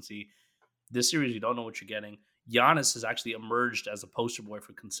consistency. This series, you don't know what you're getting. Giannis has actually emerged as a poster boy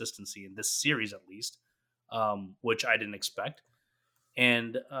for consistency in this series, at least, which I didn't expect.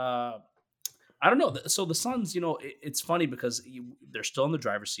 And I don't know. So the Suns, it's funny because they're still in the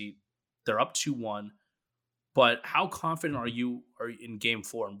driver's seat. They're up 2-1. But how confident are you in Game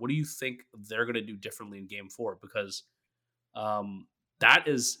 4, and what do you think they're going to do differently in Game 4? Because that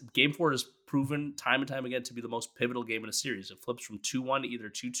is Game 4 is proven time and time again to be the most pivotal game in a series. It flips from 2-1 to either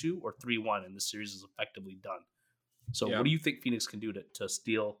 2-2 or 3-1, and the series is effectively done. So, Yeah. what do you think Phoenix can do to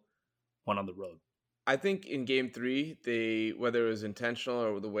steal one on the road? I think in game 3, they whether it was intentional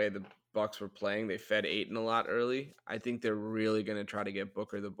or the way the Bucks were playing, they fed Aiton a lot early. I think they're really going to try to get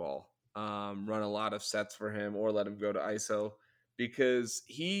Booker the ball, run a lot of sets for him, or let him go to ISO because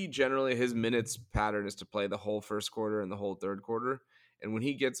he generally his minutes pattern is to play the whole first quarter and the whole third quarter. And when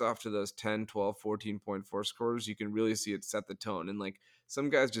he gets off to those 10, 12, 14-point first quarters, you can really see it set the tone. And like some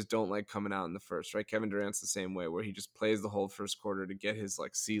guys just don't like coming out in the first, right? Kevin Durant's the same way, where he just plays the whole first quarter to get his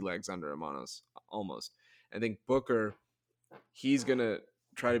like sea legs under him on us almost. I think Booker, he's gonna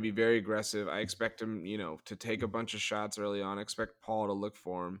try to be very aggressive. I expect him, to take a bunch of shots early on. I expect Paul to look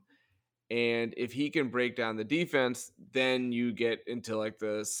for him. And if he can break down the defense, then you get into like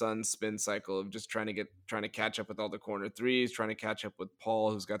the Sun spin cycle of just trying to catch up with all the corner threes, trying to catch up with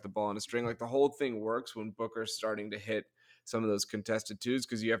Paul, who's got the ball on a string. Like the whole thing works when Booker's starting to hit some of those contested twos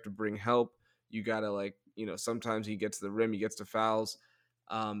because you have to bring help. You gotta sometimes he gets to the rim, he gets to fouls.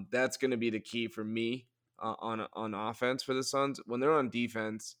 That's going to be the key for me on offense for the Suns. When they're on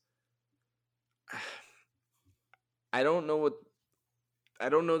defense, I don't know what I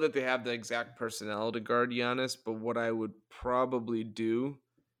don't know that they have the exact personnel to guard Giannis, but what I would probably do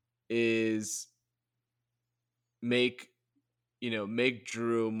is make make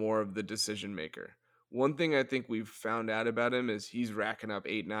Drew more of the decision maker. One thing I think we've found out about him is he's racking up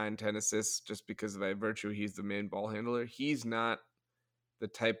 8, 9, 10 assists just because by virtue he's the main ball handler. He's not the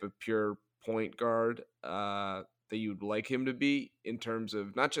type of pure point guard that you'd like him to be in terms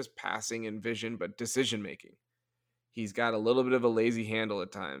of not just passing and vision, but decision making. He's got a little bit of a lazy handle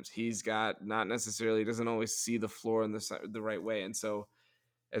at times. He's got not necessarily doesn't always see the floor in the right way, and so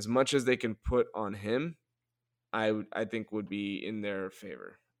as much as they can put on him, I think would be in their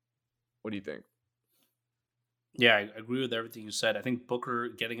favor. What do you think? Yeah, I agree with everything you said. I think Booker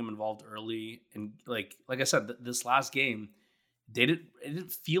getting him involved early and like I said, this last game, it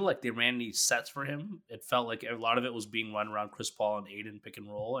didn't feel like they ran any sets for him. It felt like a lot of it was being run around Chris Paul and Aiden pick and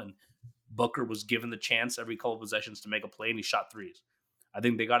roll, and Booker was given the chance every couple of possessions to make a play, and he shot threes. I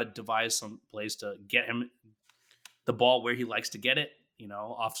think they got to devise some plays to get him the ball where he likes to get it.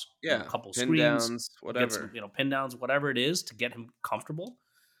 Off a Yeah, couple pin screens, downs, get some whatever. pin downs, whatever it is to get him comfortable.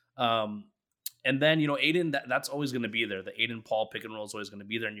 Um, and then Aiden, that's always going to be there. The Aiden Paul pick and roll is always going to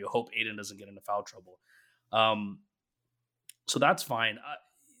be there, and you hope Aiden doesn't get into foul trouble. Um, so that's fine.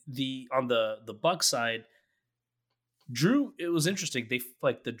 The on the Buck side, Drew, it was interesting. They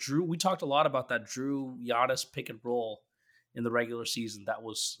like the Drew. We talked a lot about that Drew Giannis pick and roll in the regular season. That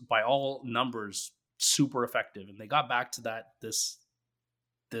was by all numbers super effective, and they got back to that this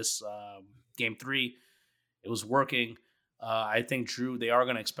game 3. It was working. I think Drew. They are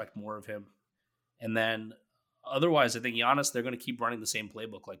going to expect more of him, and then otherwise, I think Giannis. They're going to keep running the same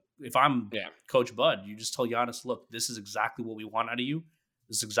playbook. Like if I'm Yeah. Coach Bud, you just tell Giannis, look, this is exactly what we want out of you.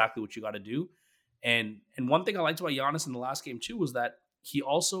 This is exactly what you got to do. And one thing I liked about Giannis in the last game too was that he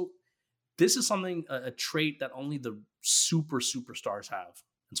also, this is something, a trait that only the superstars have.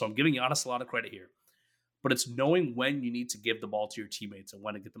 And so I'm giving Giannis a lot of credit here. But it's knowing when you need to give the ball to your teammates and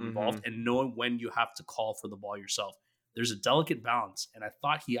when to get them Mm-hmm. involved, and knowing when you have to call for the ball yourself. There's a delicate balance. And I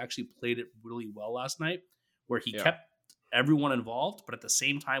thought he actually played it really well last night, where he Yeah. kept everyone involved, but at the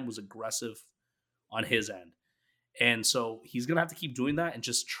same time was aggressive on his end. And so he's going to have to keep doing that and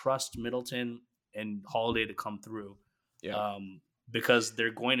just trust Middleton and Holiday to come through, Yeah. because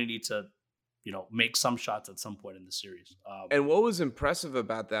they're going to need to, make some shots at some point in the series. And what was impressive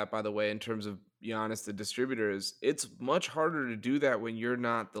about that, by the way, in terms of Giannis, the distributor, is it's much harder to do that when you're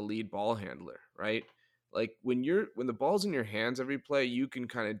not the lead ball handler, right? Like when the ball's in your hands every play, you can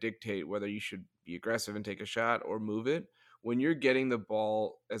kind of dictate whether you should be aggressive and take a shot or move it. When you're getting the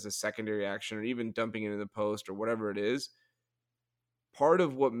ball as a secondary action or even dumping it in the post or whatever it is, part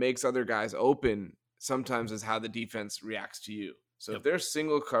of what makes other guys open sometimes is how the defense reacts to you. So if they're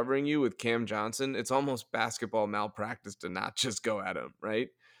single covering you with Cam Johnson, it's almost basketball malpractice to not just go at him, right?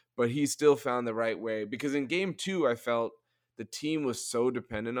 But he still found the right way, because in game 2, I felt the team was so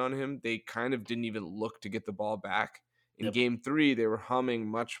dependent on him, they kind of didn't even look to get the ball back. In game 3, they were humming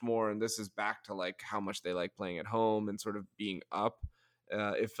much more, and this is back to like how much they like playing at home and sort of being up.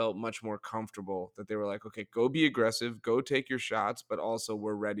 It felt much more comfortable that they were like, okay, go be aggressive, go take your shots, but also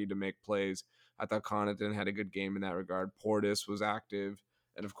we're ready to make plays. I thought Connaughton had a good game in that regard. Portis was active,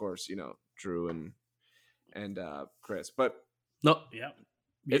 and of course, Drew and Chris. But No, yeah,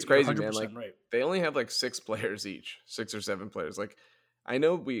 it's you're crazy, man. Like right. they only have like 6 players each, 6 or 7 players. Like I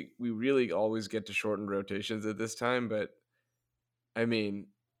know we really always get to shorten rotations at this time, but I mean,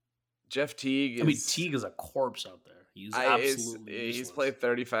 Jeff Teague is. Teague is a corpse out there. He's absolutely useless. He's played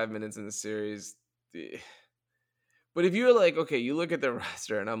 35 minutes in the series. But if you're like, okay, you look at the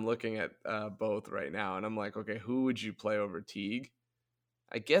roster, and I'm looking at both right now, and I'm like, okay, who would you play over Teague?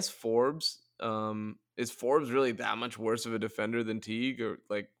 I guess Forbes. Is Forbes really that much worse of a defender than Teague? Or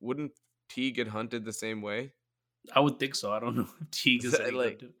like, wouldn't Teague get hunted the same way? I would think so. I don't know if Teague is any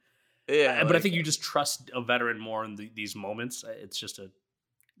like, good. Yeah, but I think you just trust a veteran more in these moments. It's just a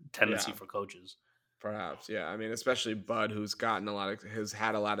tendency for coaches. Perhaps, yeah. I mean, especially Bud, who's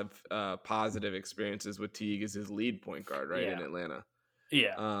had a lot of positive experiences with Teague as his lead point guard, right, in Atlanta.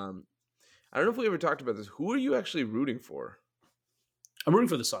 Yeah. I don't know if we ever talked about this. Who are you actually rooting for? I'm rooting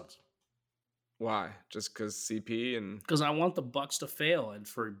for the Suns. Why? Just because CP and because I want the Bucks to fail and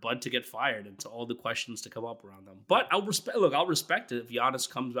for Bud to get fired and to all the questions to come up around them. But I'll respect it if Giannis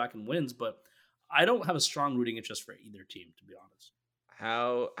comes back and wins. But I don't have a strong rooting interest for either team, to be honest.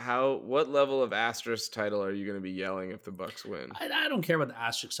 What level of asterisk title are you going to be yelling if the Bucks win? I don't care about the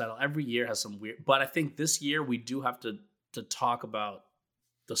asterisk title. Every year has some weird, but I think this year we do have to talk about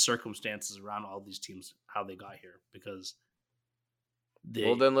the circumstances around all these teams, how they got here, because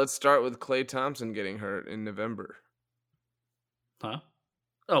well, then let's start with Klay Thompson getting hurt in November. Huh?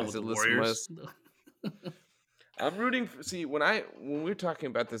 Oh, with the Warriors. I'm rooting for. See, when we were talking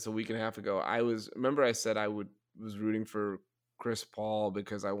about this a week and a half ago, I said I was rooting for Chris Paul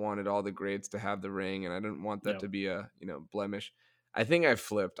because I wanted all the greats to have the ring, and I didn't want that to be a blemish. I think I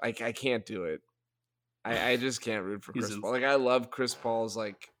flipped. I can't do it. I just can't root for Chris Paul. Like I love Chris Paul's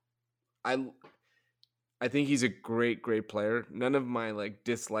I think he's a great player. None of my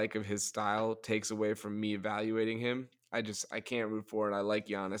dislike of his style takes away from me evaluating him. I can't root for it. I like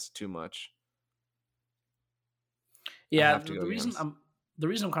Giannis too much. Yeah, the reason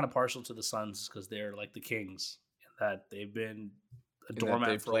I'm kind of partial to the Suns is because they're like the Kings, in that they've been a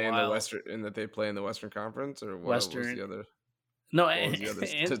doormat for a while. In that they play in the Western Conference, or what was the other? No, and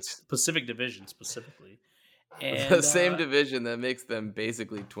Pacific Division specifically. And, the same division that makes them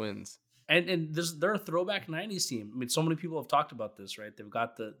basically twins. And they're a throwback 90s team. I mean, so many people have talked about this, right? They've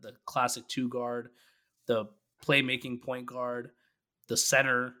got the classic 2 guard, the playmaking point guard, the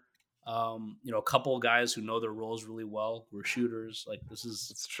center, a couple of guys who know their roles really well, who are shooters. Like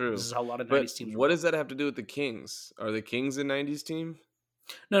it's true. This is how a lot of 90s teams what does that have to do with the Kings? Are the Kings a 90s team?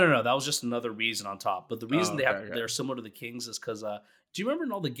 No. That was just another reason on top. But the reason they're similar to the Kings is because do you remember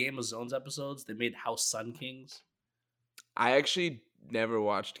in all the Game of Zones episodes they made House Sun Kings? I actually never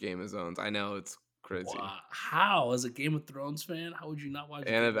watched Game of Zones. I know it's crazy. Wow. How? As a Game of Thrones fan, how would you not watch?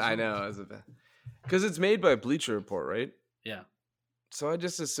 I know, because it's made by Bleacher Report, right? Yeah. So I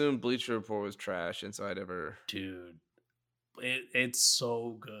just assumed Bleacher Report was trash, and so I never. Dude, it's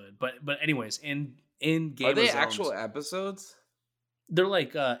so good. But anyways, in Game of Zones, are they actual episodes? They're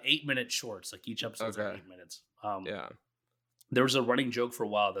like 8-minute shorts. Like each episode's like 8 minutes. Yeah. There was a running joke for a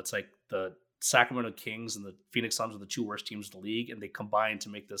while that's like the Sacramento Kings and the Phoenix Suns are the 2 worst teams in the league, and they combined to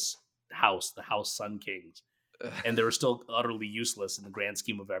make this house, the House Sun Kings, and they were still utterly useless in the grand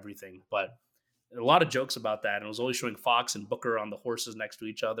scheme of everything. But a lot of jokes about that, and it was always showing Fox and Booker on the horses next to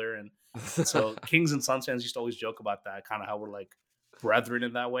each other, and so Kings and Suns fans used to always joke about that, kind of how we're like brethren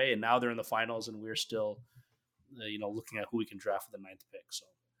in that way. And now they're in the finals, and we're still, looking at who we can draft for the ninth pick. So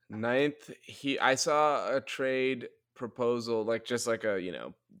Ninth, I saw a trade proposal, like just like a,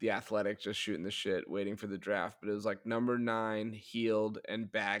 the Athletic just shooting the shit, waiting for the draft, but it was like number 9, Heald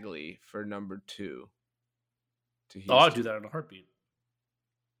and Bagley for number 2 to I'd do Houston. that in a heartbeat.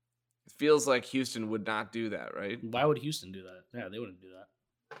 It feels like Houston would not do that, right? Why would Houston do that? Yeah, they wouldn't do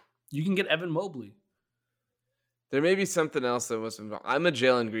that. You can get Evan Mobley. There may be something else that was involved. I'm a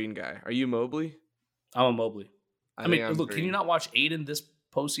Jalen Green guy. Are you Mobley? I'm a Mobley. I mean, look, Green. can you not watch Aiden this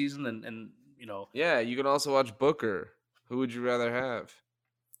postseason? And Yeah, you can also watch Booker. Who would you rather have?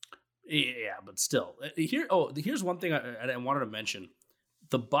 Yeah, but still, here's one thing I wanted to mention: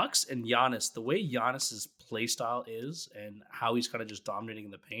 the Bucks and Giannis. The way Giannis's play style is, and how he's kind of just dominating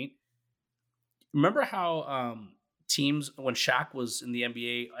in the paint. Remember how teams, when Shaq was in the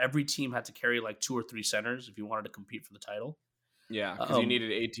NBA, every team had to carry like 2 or 3 centers if you wanted to compete for the title. Yeah, because you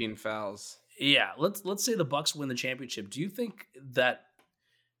needed 18 fouls. Yeah, let's say the Bucks win the championship. Do you think that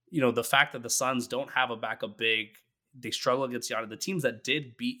the fact that the Suns don't have a backup big, they struggle against Giannis? The teams that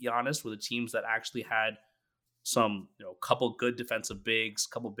did beat Giannis were the teams that actually had some couple good defensive bigs,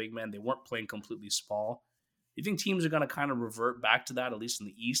 couple big men. They weren't playing completely small. You think teams are going to kind of revert back to that, at least in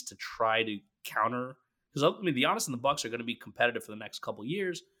the East, to try to counter? Because I mean, the Giannis and the Bucks are going to be competitive for the next couple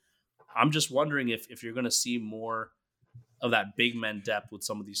years. I'm just wondering if you're going to see more of that big men depth with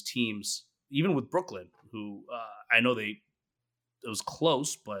some of these teams, even with Brooklyn, who I know it was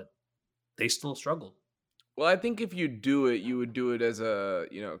close, but they still struggled. Well, I think if you do it, you would do it as a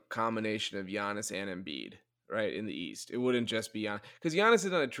combination of Giannis and Embiid, right, in the East. It wouldn't just be Giannis, because Giannis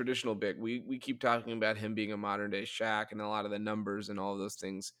isn't a traditional big. We keep talking about him being a modern day Shaq, and a lot of the numbers and all of those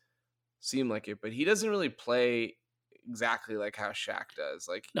things seem like it, but he doesn't really play exactly like how Shaq does.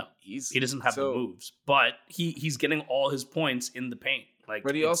 Like, no, he doesn't have the moves, but he's getting all his points in the paint. Like,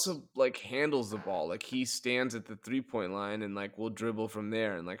 but he also like handles the ball. Like, he stands at the 3-point line and like will dribble from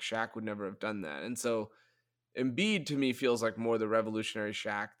there, and like Shaq would never have done that. And so Embiid to me feels like more the revolutionary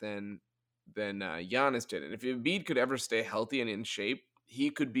Shaq than Giannis did. And if Embiid could ever stay healthy and in shape, he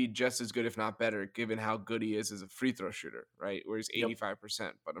could be just as good, if not better, given how good he is as a free throw shooter, right? Where he's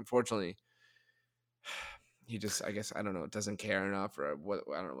 85%. But unfortunately, he just, I guess, I don't know, doesn't care enough, or what,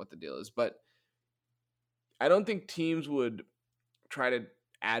 I don't know what the deal is. But I don't think teams would try to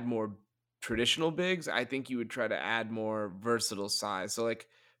add more traditional bigs. I think you would try to add more versatile size. So, like,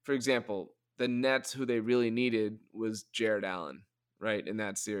 for example, the Nets, who they really needed was Jared Allen, right, in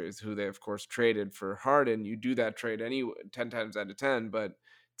that series, who they, of course, traded for Harden. You do that trade 10 times out of 10, but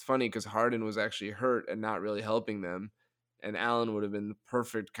it's funny because Harden was actually hurt and not really helping them, and Allen would have been the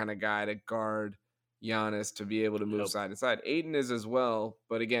perfect kind of guy to guard Giannis, to be able to move side to side. Ayton is as well,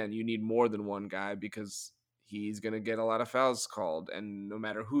 but again, you need more than one guy because he's going to get a lot of fouls called, and no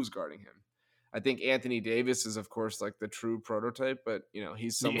matter who's guarding him. I think Anthony Davis is, of course, like the true prototype, but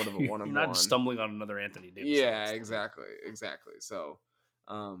he's somewhat of a one-on-one. You're not stumbling on another Anthony Davis. Yeah, exactly. So,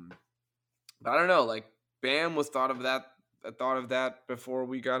 but I don't know. Like, Bam was thought of that before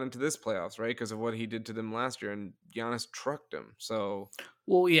we got into this playoffs, right? Because of what he did to them last year, and Giannis trucked him. So,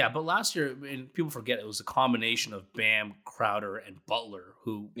 well, yeah, but last year, and people forget, it was a combination of Bam, Crowder, and Butler,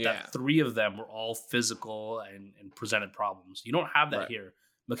 that 3 of them were all physical and presented problems. You don't have that here.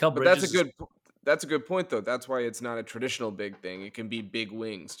 Mikal Bridges. That's a good point, though. That's why it's not a traditional big thing. It can be big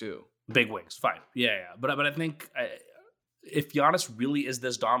wings too. Big wings, fine, yeah. But I think if Giannis really is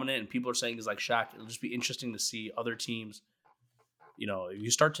this dominant, and people are saying he's like Shaq, it'll just be interesting to see other teams.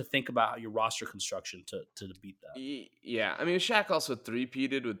 You start to think about your roster construction to beat that. Yeah, I mean, Shaq also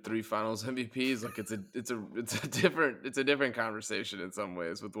three-peated with 3 Finals MVPs. Like, it's a different conversation in some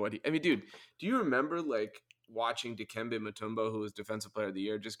ways with what he. I mean, dude, do you remember like watching Dikembe Mutombo, who was Defensive Player of the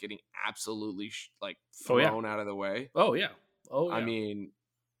Year, just getting absolutely thrown out of the way? Oh yeah. I mean,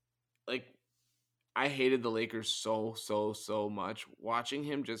 like, I hated the Lakers so much. Watching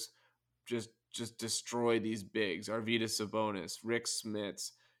him just destroy these bigs. Arvydas Sabonis, Rick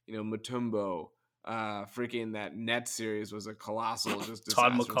Smits, Mutombo. Freaking that net series was a colossal just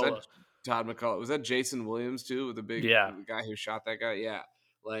Todd disaster. Todd McCullough. Was that Jason Williams too, the big the guy who shot that guy? Yeah.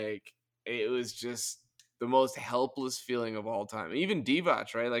 Like, it was just the most helpless feeling of all time. Even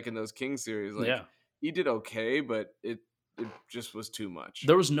Divac, right? Like in those Kings series, like he did okay, but it just was too much.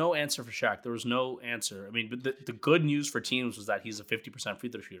 There was no answer for Shaq. There was no answer. I mean, but the good news for teams was that he's a 50% free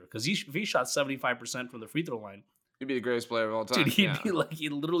throw shooter, because if he shot 75% from the free throw line, He'd be the greatest player of all Dude, time. Yeah.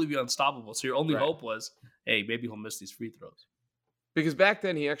 he'd literally be unstoppable. So your only Right. hope was, hey, maybe he'll miss these free throws. Because back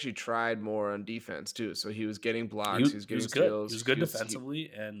then he actually tried more on defense too. So he was getting blocks, he was He was getting good. He steals. was good He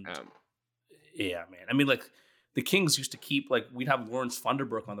defensively, and um, yeah, man. I mean, like the Kings used to keep like we'd have Lawrence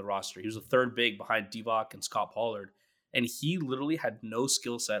Funderburk on the roster. He was the third big behind Divock and Scott Pollard, and he literally had no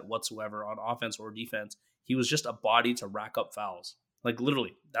skill set whatsoever on offense or defense. He was just a body to rack up fouls. Like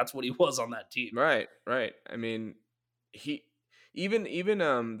literally, that's what he was on that team. right, right. I mean, he even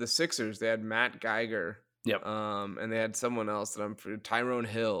the Sixers, they had Matt Geiger, Yep. and they had someone else that Tyrone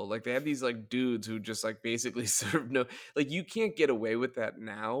Hill. Like they had these like dudes who just like basically serve no, like you can't get away with that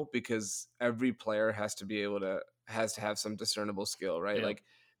now because every player has to have some discernible skill, right? Yep. Like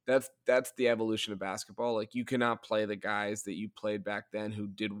that's the evolution of basketball. Like you cannot play the guys that you played back then who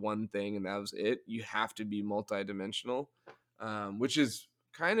did one thing and that was it. You have to be multidimensional, which is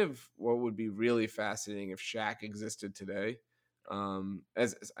kind of what would be really fascinating if Shaq existed today.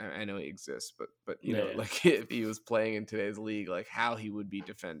 As I know he exists, but you know, Yeah. like if he was playing in today's league, like how he would be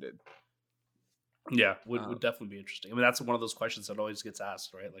defended. Yeah. Would Um, definitely be interesting. I mean, that's one of those questions that always gets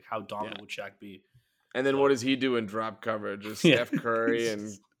asked, right? Like, how yeah. dominant would Shaq be? And then what So does he do in drop coverage? Is yeah. Steph Curry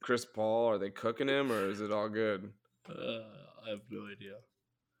and Chris Paul, are they cooking him or is it all good? I have no idea.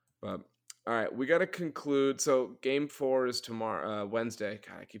 But all right, we got to conclude. So game 4 is tomorrow, Wednesday.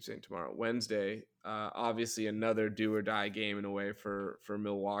 God, I keep saying tomorrow. Wednesday. Obviously another do or die game in a way for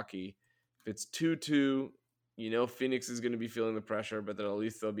Milwaukee. If it's 2-2, you know Phoenix is going to be feeling the pressure, but then at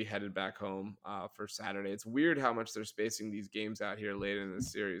least they'll be headed back home for Saturday. It's weird how much they're spacing these games out here late in the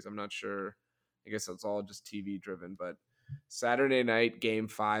series. I'm not sure. I guess it's all just TV driven, but Saturday night game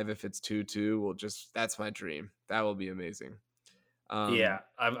 5, if it's 2-2, that's my dream. That will be amazing. Yeah,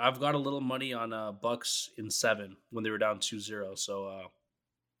 I've got a little money on Bucks in 7 when they were down 2-0. So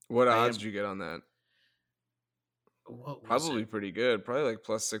What I odds am. did you get on that? What was it? Probably pretty good. Probably like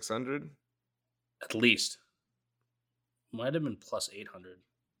plus 600. At least might have been plus 800.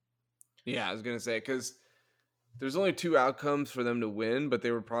 Yeah, I was going to say, because there's only 2 outcomes for them to win, but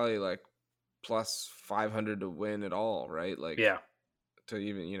they were probably like plus 500 to win at all, right? Like Yeah, to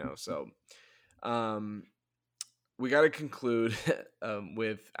even, so um, we got to conclude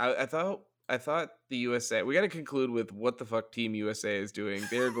with, I thought the USA, we got to conclude with what the fuck Team USA is doing.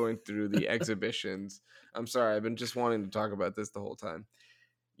 They're going through the exhibitions. I'm sorry, I've been just wanting to talk about this the whole time.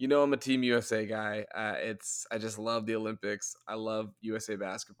 You know, I'm a Team USA guy. I just love the Olympics. I love USA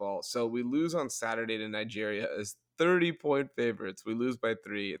basketball. So we lose on Saturday to Nigeria as 30-point favorites. We lose by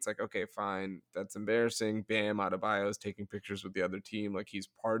 3. It's like, okay, fine. That's embarrassing. Bam Adebayo is taking pictures with the other team, like he's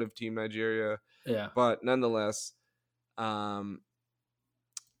part of Team Nigeria. yeah. But nonetheless, um,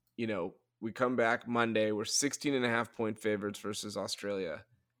 we come back Monday. We're 16.5-point favorites versus Australia.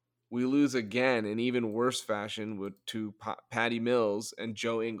 We lose again in even worse fashion to Patty Mills and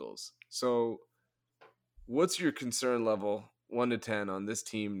Joe Ingles. So what's your concern level 1 to 10 on this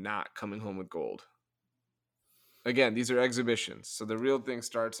team not coming home with gold? Again, these are exhibitions, so the real thing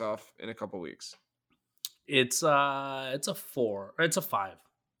starts off in a couple weeks. It's a 4 or it's a 5.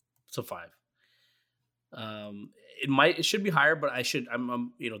 It's a 5. It should be higher, but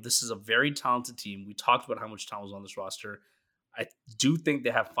I'm this is a very talented team. We talked about how much talent was on this roster. I do think they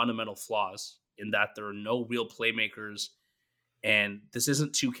have fundamental flaws in that there are no real playmakers, and this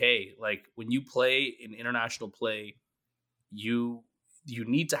isn't 2K. Like when you play in international play, you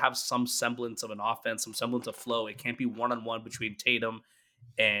need to have some semblance of an offense, some semblance of flow. It can't be one-on-one between Tatum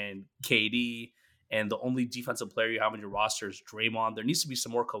and KD, and the only defensive player you have on your roster is Draymond. There needs to be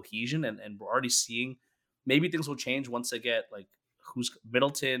some more cohesion, and we're already seeing maybe things will change once they get like who's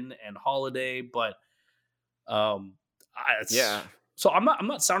Middleton and Holiday, but Yeah. So I'm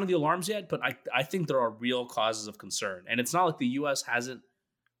not sounding the alarms yet, but I think there are real causes of concern, and it's not like the U.S. hasn't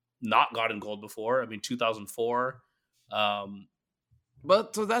not gotten gold before. I mean, 2004.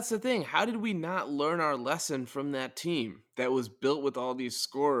 But so that's the thing. How did we not learn our lesson from that team that was built with all these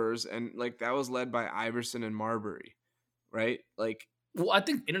scorers and like that was led by Iverson and Marbury, right? Like Well, I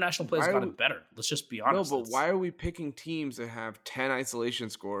think international play has why are we, gotten better. Let's just be no, honest. but why are we picking teams that have 10 isolation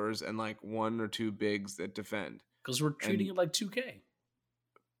scorers and like 1 or 2 bigs that defend? Because we're treating And it like 2K.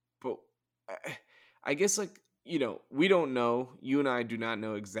 but I guess like we don't know. You and I do not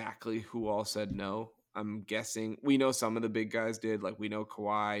know exactly who all said no. I'm guessing we know some of the big guys did. Like we know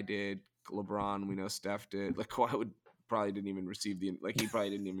Kawhi did, LeBron. We know Steph did. Like Kawhi probably didn't even receive he probably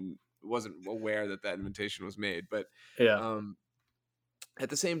didn't even wasn't aware that invitation was made. But Yeah. um, at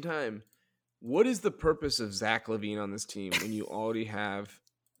the same time, what is the purpose of Zach LaVine on this team when you already have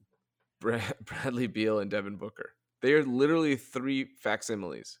Bradley Beal and Devin Booker? They are literally 3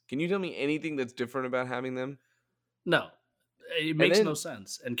 facsimiles. Can you tell me anything that's different about having them? No, it And makes no then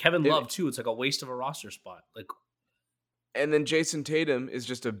sense. And Kevin and Love too. It's like a waste of a roster spot. Like, and then Jason Tatum is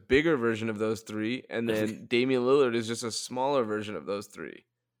just a bigger version of those 3, and then Damian Lillard is just a smaller version of those 3.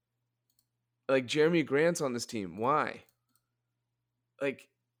 Like, Jeremy Grant's on this team, why? Like,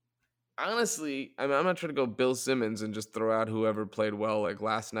 honestly, I'm not trying to go Bill Simmons and just throw out whoever played well, like,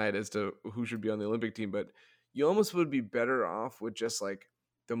 last night as to who should be on the Olympic team, but you almost would be better off with just, like,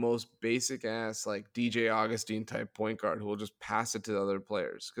 the most basic ass, like, DJ Augustine type point guard who will just pass it to the other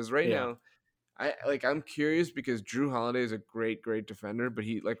players. Because right yeah, now, I'm curious because Drew Holiday is a great, great defender, but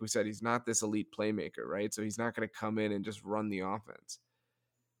he, like we said, he's not this elite playmaker, right? So he's not gonna come in and just run the offense.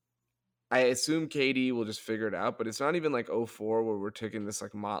 I assume KD will just figure it out, but it's not even like '04 where we're taking this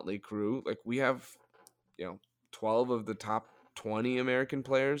like motley crew. Like we have, you know, 12 of the top 20 American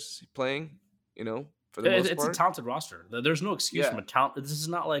players playing, for the most it's a part. talented roster. There's no excuse Yeah. from a talent. This is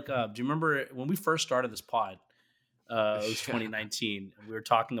not like. Do you remember when we first started this pod? It was Yeah. 2019, and we were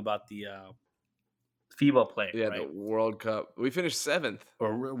talking about the FIBA play, Yeah, the right? World Cup. We finished 7th.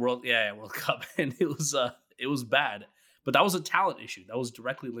 Or World, yeah, World Cup, and it was bad. But that was a talent issue. That was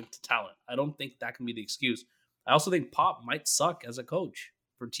directly linked to talent. I don't think that can be the excuse. I also think Pop might suck as a coach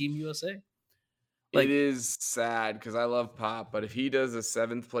for Team USA. It Like, is sad because I love Pop, but if he does a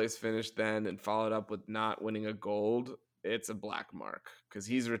 7th place finish then and followed up with not winning a gold, it's a black mark because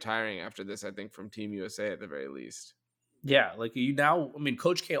he's retiring after this, I think, from Team USA at the very least. yeah, like you now. I mean,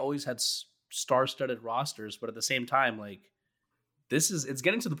 Coach K always had star-studded rosters, but at the same time, like it's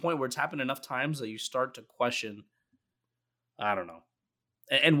getting to the point where it's happened enough times that you start to question. I don't know.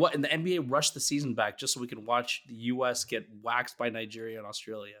 And the NBA rushed the season back just so we can watch the US get waxed by Nigeria and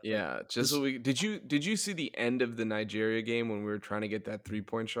Australia. Like Yeah, just this, so we did you see the end of the Nigeria game when we were trying to get that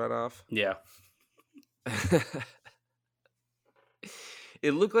 3-point shot off? yeah.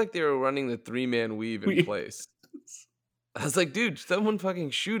 It looked like they were running the 3-man weave in We, place. I was like, "Dude, someone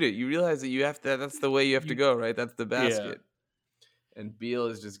fucking shoot it." You realize that you have to that's the way you have to you, go, right? That's the yeah. basket. And Beal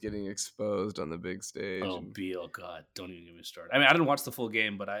is just getting exposed on the big stage, Oh, and Beal, God, don't even get me started. I mean, I didn't watch the full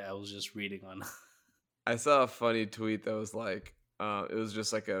game, but I was just reading on. I saw a funny tweet that was like, it was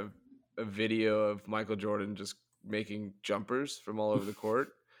just like a video of Michael Jordan just making jumpers from all over the court,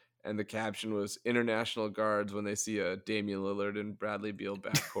 and the caption was "International guards when they see a Damian Lillard and Bradley Beal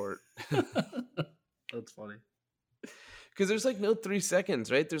backcourt." That's funny. Because there's like no 3 seconds,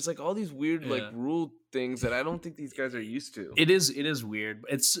 right? There's like all these weird like Yeah. rule things that I don't think these guys are used to. It is weird.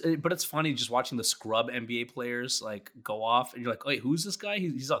 But it's funny just watching the scrub NBA players like go off, and you're like, wait, who's this guy?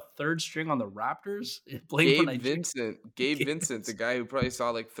 He's a third string on the Raptors playing for Nigeria. Gabe Vincent, the guy who probably saw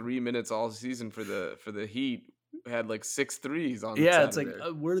like 3 minutes all season for the Heat, had like 6 threes on Yeah, it's like,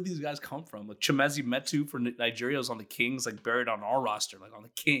 Saturday. where do these guys come from? Like Chemezi Metu for Nigeria was on the Kings, like buried on our roster, like on the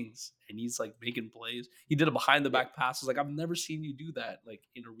Kings, and he's like making plays. He did a behind the Yeah, back pass. I was like, I've never seen you do that, like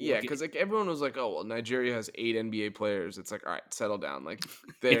in a real yeah, game. because like everyone was like, "Oh well, Nigeria has 8 NBA players." It's like, all right, settle down. Like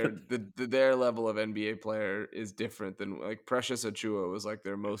Yeah, their level of NBA player is different than like Precious Achua was like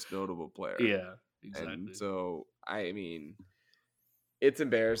their most notable player, yeah, and exactly. so I mean, it's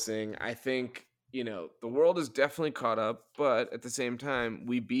embarrassing. I think, the world is definitely caught up, but at the same time,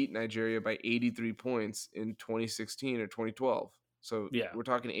 we beat Nigeria by 83 points in 2016 or 2012. So Yeah, we're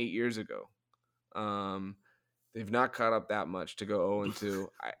talking 8 years ago. Um, they've not caught up that much to go 0-2.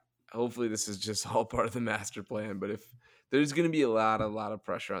 Hopefully this is just all part of the master plan, but if there's going to be a lot of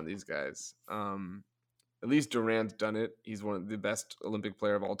pressure on these guys. At least Durant's done it. He's one of the best Olympic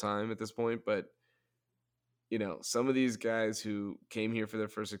player of all time at this point, but some of these guys who came here for their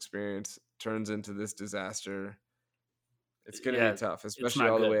first experience turns into this disaster. It's going to be yeah, tough, it's especially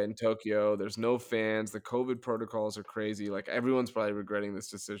not all the good. way in Tokyo. There's no fans. The COVID protocols are crazy. Like everyone's probably regretting this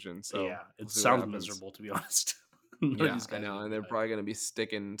decision. So Yeah, we'll it see what sounds happens. miserable to be honest. None of Yeah, these I guys are know. gonna And be they're happy. probably going to be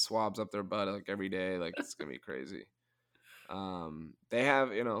sticking swabs up their butt like every day. Like it's going to be crazy. They have,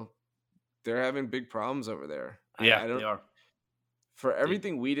 they're having big problems over there. Yeah, I they don't, are. for They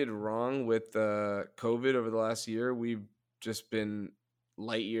everything we did wrong with COVID over the last year, we've just been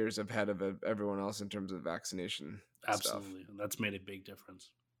light years ahead of everyone else in terms of vaccination stuff. absolutely, and that's made a big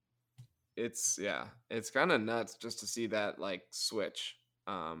difference. It's kind of nuts just to see that like switch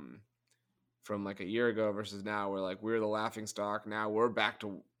from like a year ago versus now. We're like we're the laughing stock. Now we're back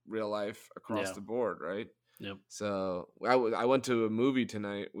to real life across Yeah. the board, right? Yep. So I went to a movie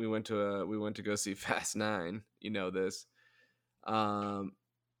tonight. We went to go see Fast Nine. You know this. Um,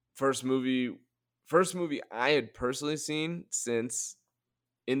 first movie first movie I had personally seen since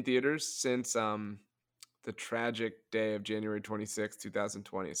in theaters since the tragic day of January 26th,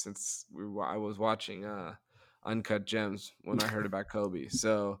 2020, since I was watching Uncut Gems when I heard about Kobe.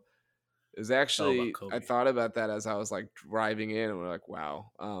 So It was It's all about actually I Kobe. thought about that as I was like driving in, and we're like,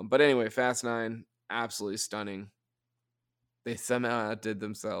 wow. But anyway, Fast Nine, absolutely stunning. They somehow outdid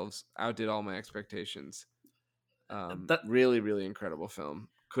themselves, outdid all my expectations. That Really, really incredible film.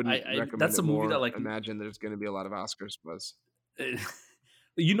 Couldn't I recommend that's it a movie that more. like Imagine there's going to be a lot of Oscars buzz.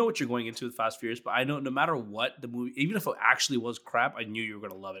 you know what you're going into with Fast Furious, but I know no matter what the movie, even if it actually was crap, I knew you were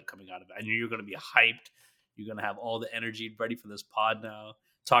gonna love it coming out of it. I knew you were gonna be hyped. You're gonna have all the energy ready for this pod now.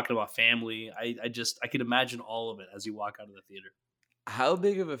 Talking about family, I could imagine all of it as you walk out of the theater. How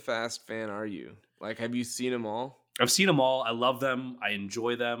big of a Fast fan are you? Like, have you seen them all? I've seen them all. I love them. I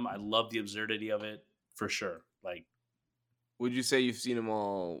enjoy them. I love the absurdity of it for sure. Like Would you say you've seen them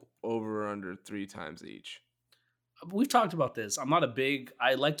all over or under 3 times each? we've talked about this. I'm not a big.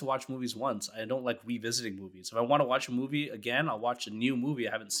 I like to watch movies once. I don't like revisiting movies. If I want to watch a movie again, I'll watch a new movie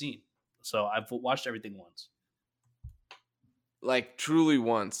I haven't seen. So I've watched everything once. Like truly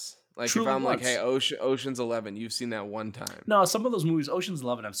once. Like if Truly I'm like, hey, once. Ocean's 11, you've seen that one time. No, some of those movies, Ocean's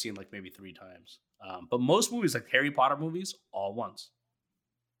 11, I've seen like maybe three times. But most movies, like Harry Potter movies, all once.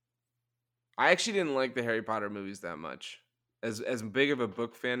 I actually didn't like the Harry Potter movies that much. As big of a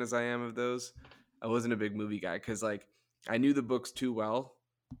book fan as I am of those, I wasn't a big movie guy because like I knew the books too well.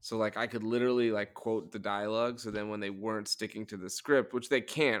 So like I could literally like quote the dialogue. So then when they weren't sticking to the script, which they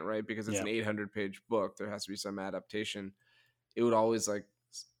can't, right? Because it's Yeah. an 800-page book, there has to be some adaptation. It would always like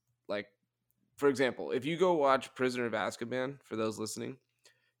for example, if you go watch Prisoner of Azkaban, for those listening,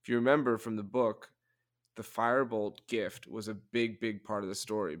 if you remember from the book, the firebolt gift was a big part of the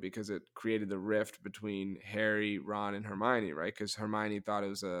story because it created the rift between Harry, Ron, and Hermione, right? Because Hermione thought it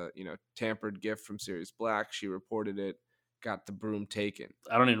was a tampered gift from Sirius Black. She reported it, got the broom taken.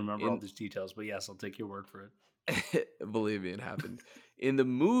 I don't even remember all In these details, but yes, I'll take your word for it. believe me, it happened in the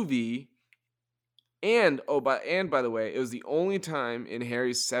movie. And by the way, it was the only time in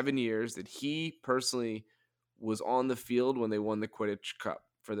Harry's 7 years that he personally was on the field when they won the Quidditch Cup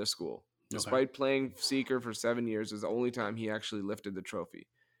for their school. Okay. Despite playing Seeker for 7 years, it was the only time he actually lifted the trophy.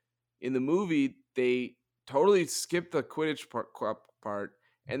 In the movie, they totally skip the Quidditch part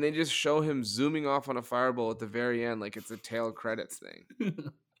and they just show him zooming off on a fireball at the very end, like it's a tail credits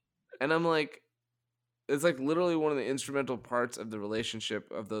thing. And I'm like, it's like literally one of the instrumental parts of the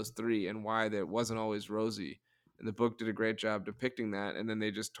relationship of those three and why that wasn't always rosy. And the book did a great job depicting that, and then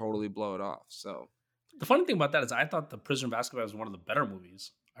they just totally blow it off. So The funny thing about that is I thought The Prisoner of Azkaban was one of the better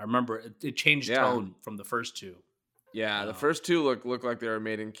movies. I remember it changed yeah, tone from the first two. yeah. The Um, first two look like they were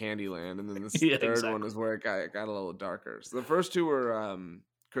made in Candyland, and then this yeah, third one is exactly. where it got a little darker. So the first two were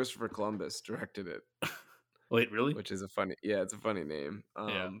Christopher Columbus directed it, Wait, really? which is a funny, yeah, it's a funny name.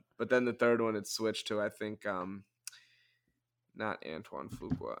 Yeah. But then the third one it switched to I think not Antoine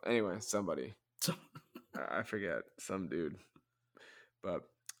Fuqua. Anyway, somebody. So, I forget, some dude. But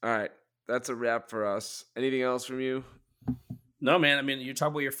all right, that's a wrap for us. Anything else from you? no, man. I mean, you talk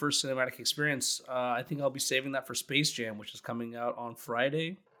about your first cinematic experience. I think I'll be saving that for Space Jam, which is coming out on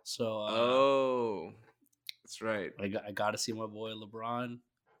Friday. So Oh, that's right. I got to see my boy LeBron.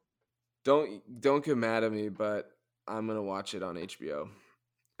 Don't get mad at me, but I'm gonna watch it on HBO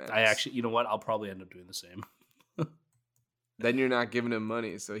I Max. actually, you know what? I'll probably end up doing the same. Then you're not giving him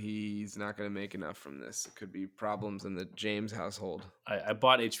money, so he's not gonna make enough from this. It could be problems in the James household. I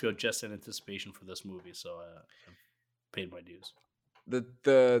bought HBO just in anticipation for this movie, so I've paid my dues.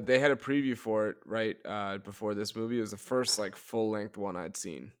 They had a preview for it right before this movie. It was the first like full length one I'd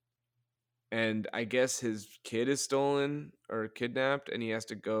seen. And I guess his kid is stolen or kidnapped, and he has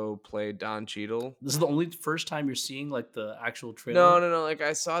to go play Don Cheadle. This is the only first time you're seeing like the actual No, trailer. no, no. Like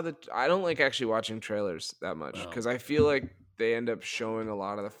I don't like actually watching trailers that much Oh, because I feel like they end up showing a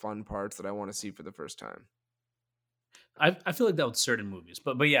lot of the fun parts that I want to see for the first time. I feel like that with certain movies,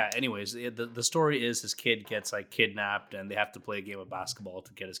 but yeah. Anyways, the story is his kid gets like kidnapped, and they have to play a game of basketball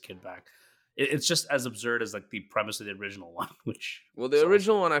to get his kid back. It's just as absurd as like the premise of the original one, which Well, is the also.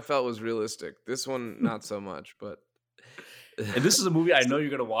 original one I felt was realistic. This one, not so much. But And this is a movie I know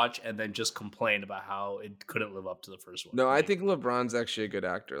you're gonna watch and then just complain about how it couldn't live up to the first one. no, I Like, think LeBron's actually a good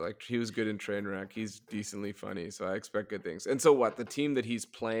actor. Like he was good in Trainwreck. He's decently funny, so I expect good things. And so what? The team that he's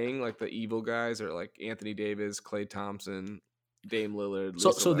playing, like the evil guys, are like Anthony Davis, Klay Thompson, Dame Lillard, so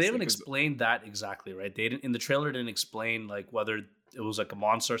Lisa so they Leslie. haven't Because explained that exactly, right? They didn't in the trailer didn't explain like whether it was like a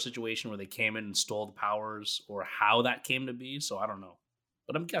monster situation where they came in and stole the powers or how that came to be. So I don't know,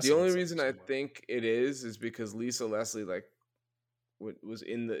 but I'm the guessing only it's like reason I somewhere. think it is because Lisa Leslie like was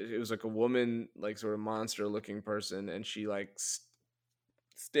in the it was like a woman like sort of monster looking person, and she like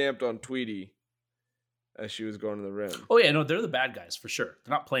stamped on Tweety as she was going to the rim. Oh yeah, no, they're the bad guys for sure.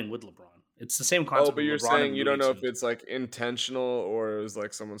 They're not playing with LeBron. It's the same Oh, concept but of you're LeBron saying and you Looney don't know if Tunes. it's like intentional or it was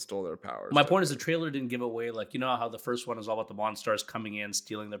like someone stole their powers My type point is the thing. trailer didn't give away, like, you know how the first one is all about the Monstars coming in,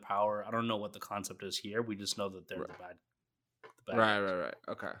 stealing their power. I don't know what the concept is here. We just know that they're Right, the bad right, guys. right, right.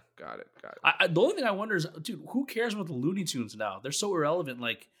 Okay, got it, got it. The only thing I wonder is, dude, who cares about the Looney Tunes now? They're so irrelevant.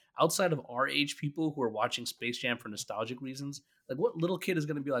 Like outside of our age people who are watching Space Jam for nostalgic reasons, like what little kid is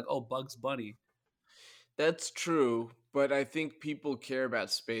going to be like, oh, Bugs Bunny? That's true, but I think people care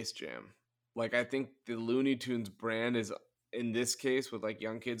about Space Jam. Like, I think the Looney Tunes brand is, in this case, with like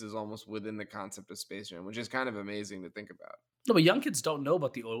young kids, is almost within the concept of Space Jam, which is kind of amazing to think about. No, but young kids don't know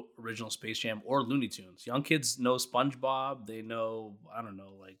about the original Space Jam or Looney Tunes. Young kids know SpongeBob. They know, I don't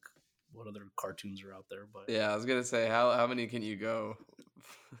know, like what other cartoons are out there, but Yeah, I was gonna say, how many can you go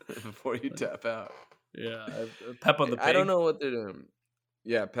before you tap out? yeah, Peppa the I don't Pig. know what they're doing.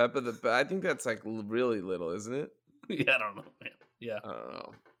 Yeah, Peppa the. But I think that's like really little, isn't it? Yeah, I don't know, man. Yeah. I don't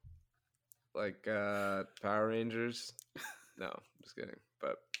know. Like Power Rangers. No, just kidding.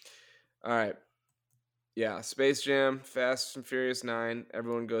 But all right. Yeah, Space Jam, Fast and Furious 9.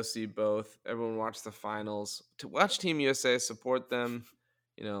 Everyone go see both. Everyone watch the finals. To watch Team USA, support them.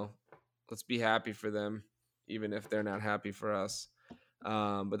 You know, let's be happy for them, even if they're not happy for us.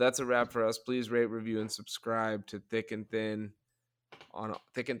 But that's a wrap for us. Please rate, review, and subscribe to Thick and Thin on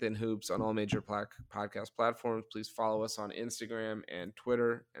Thick and Thin Hoops on all major podcast platforms. Please follow us on Instagram and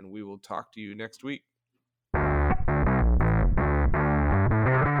Twitter, and we will talk to you next week.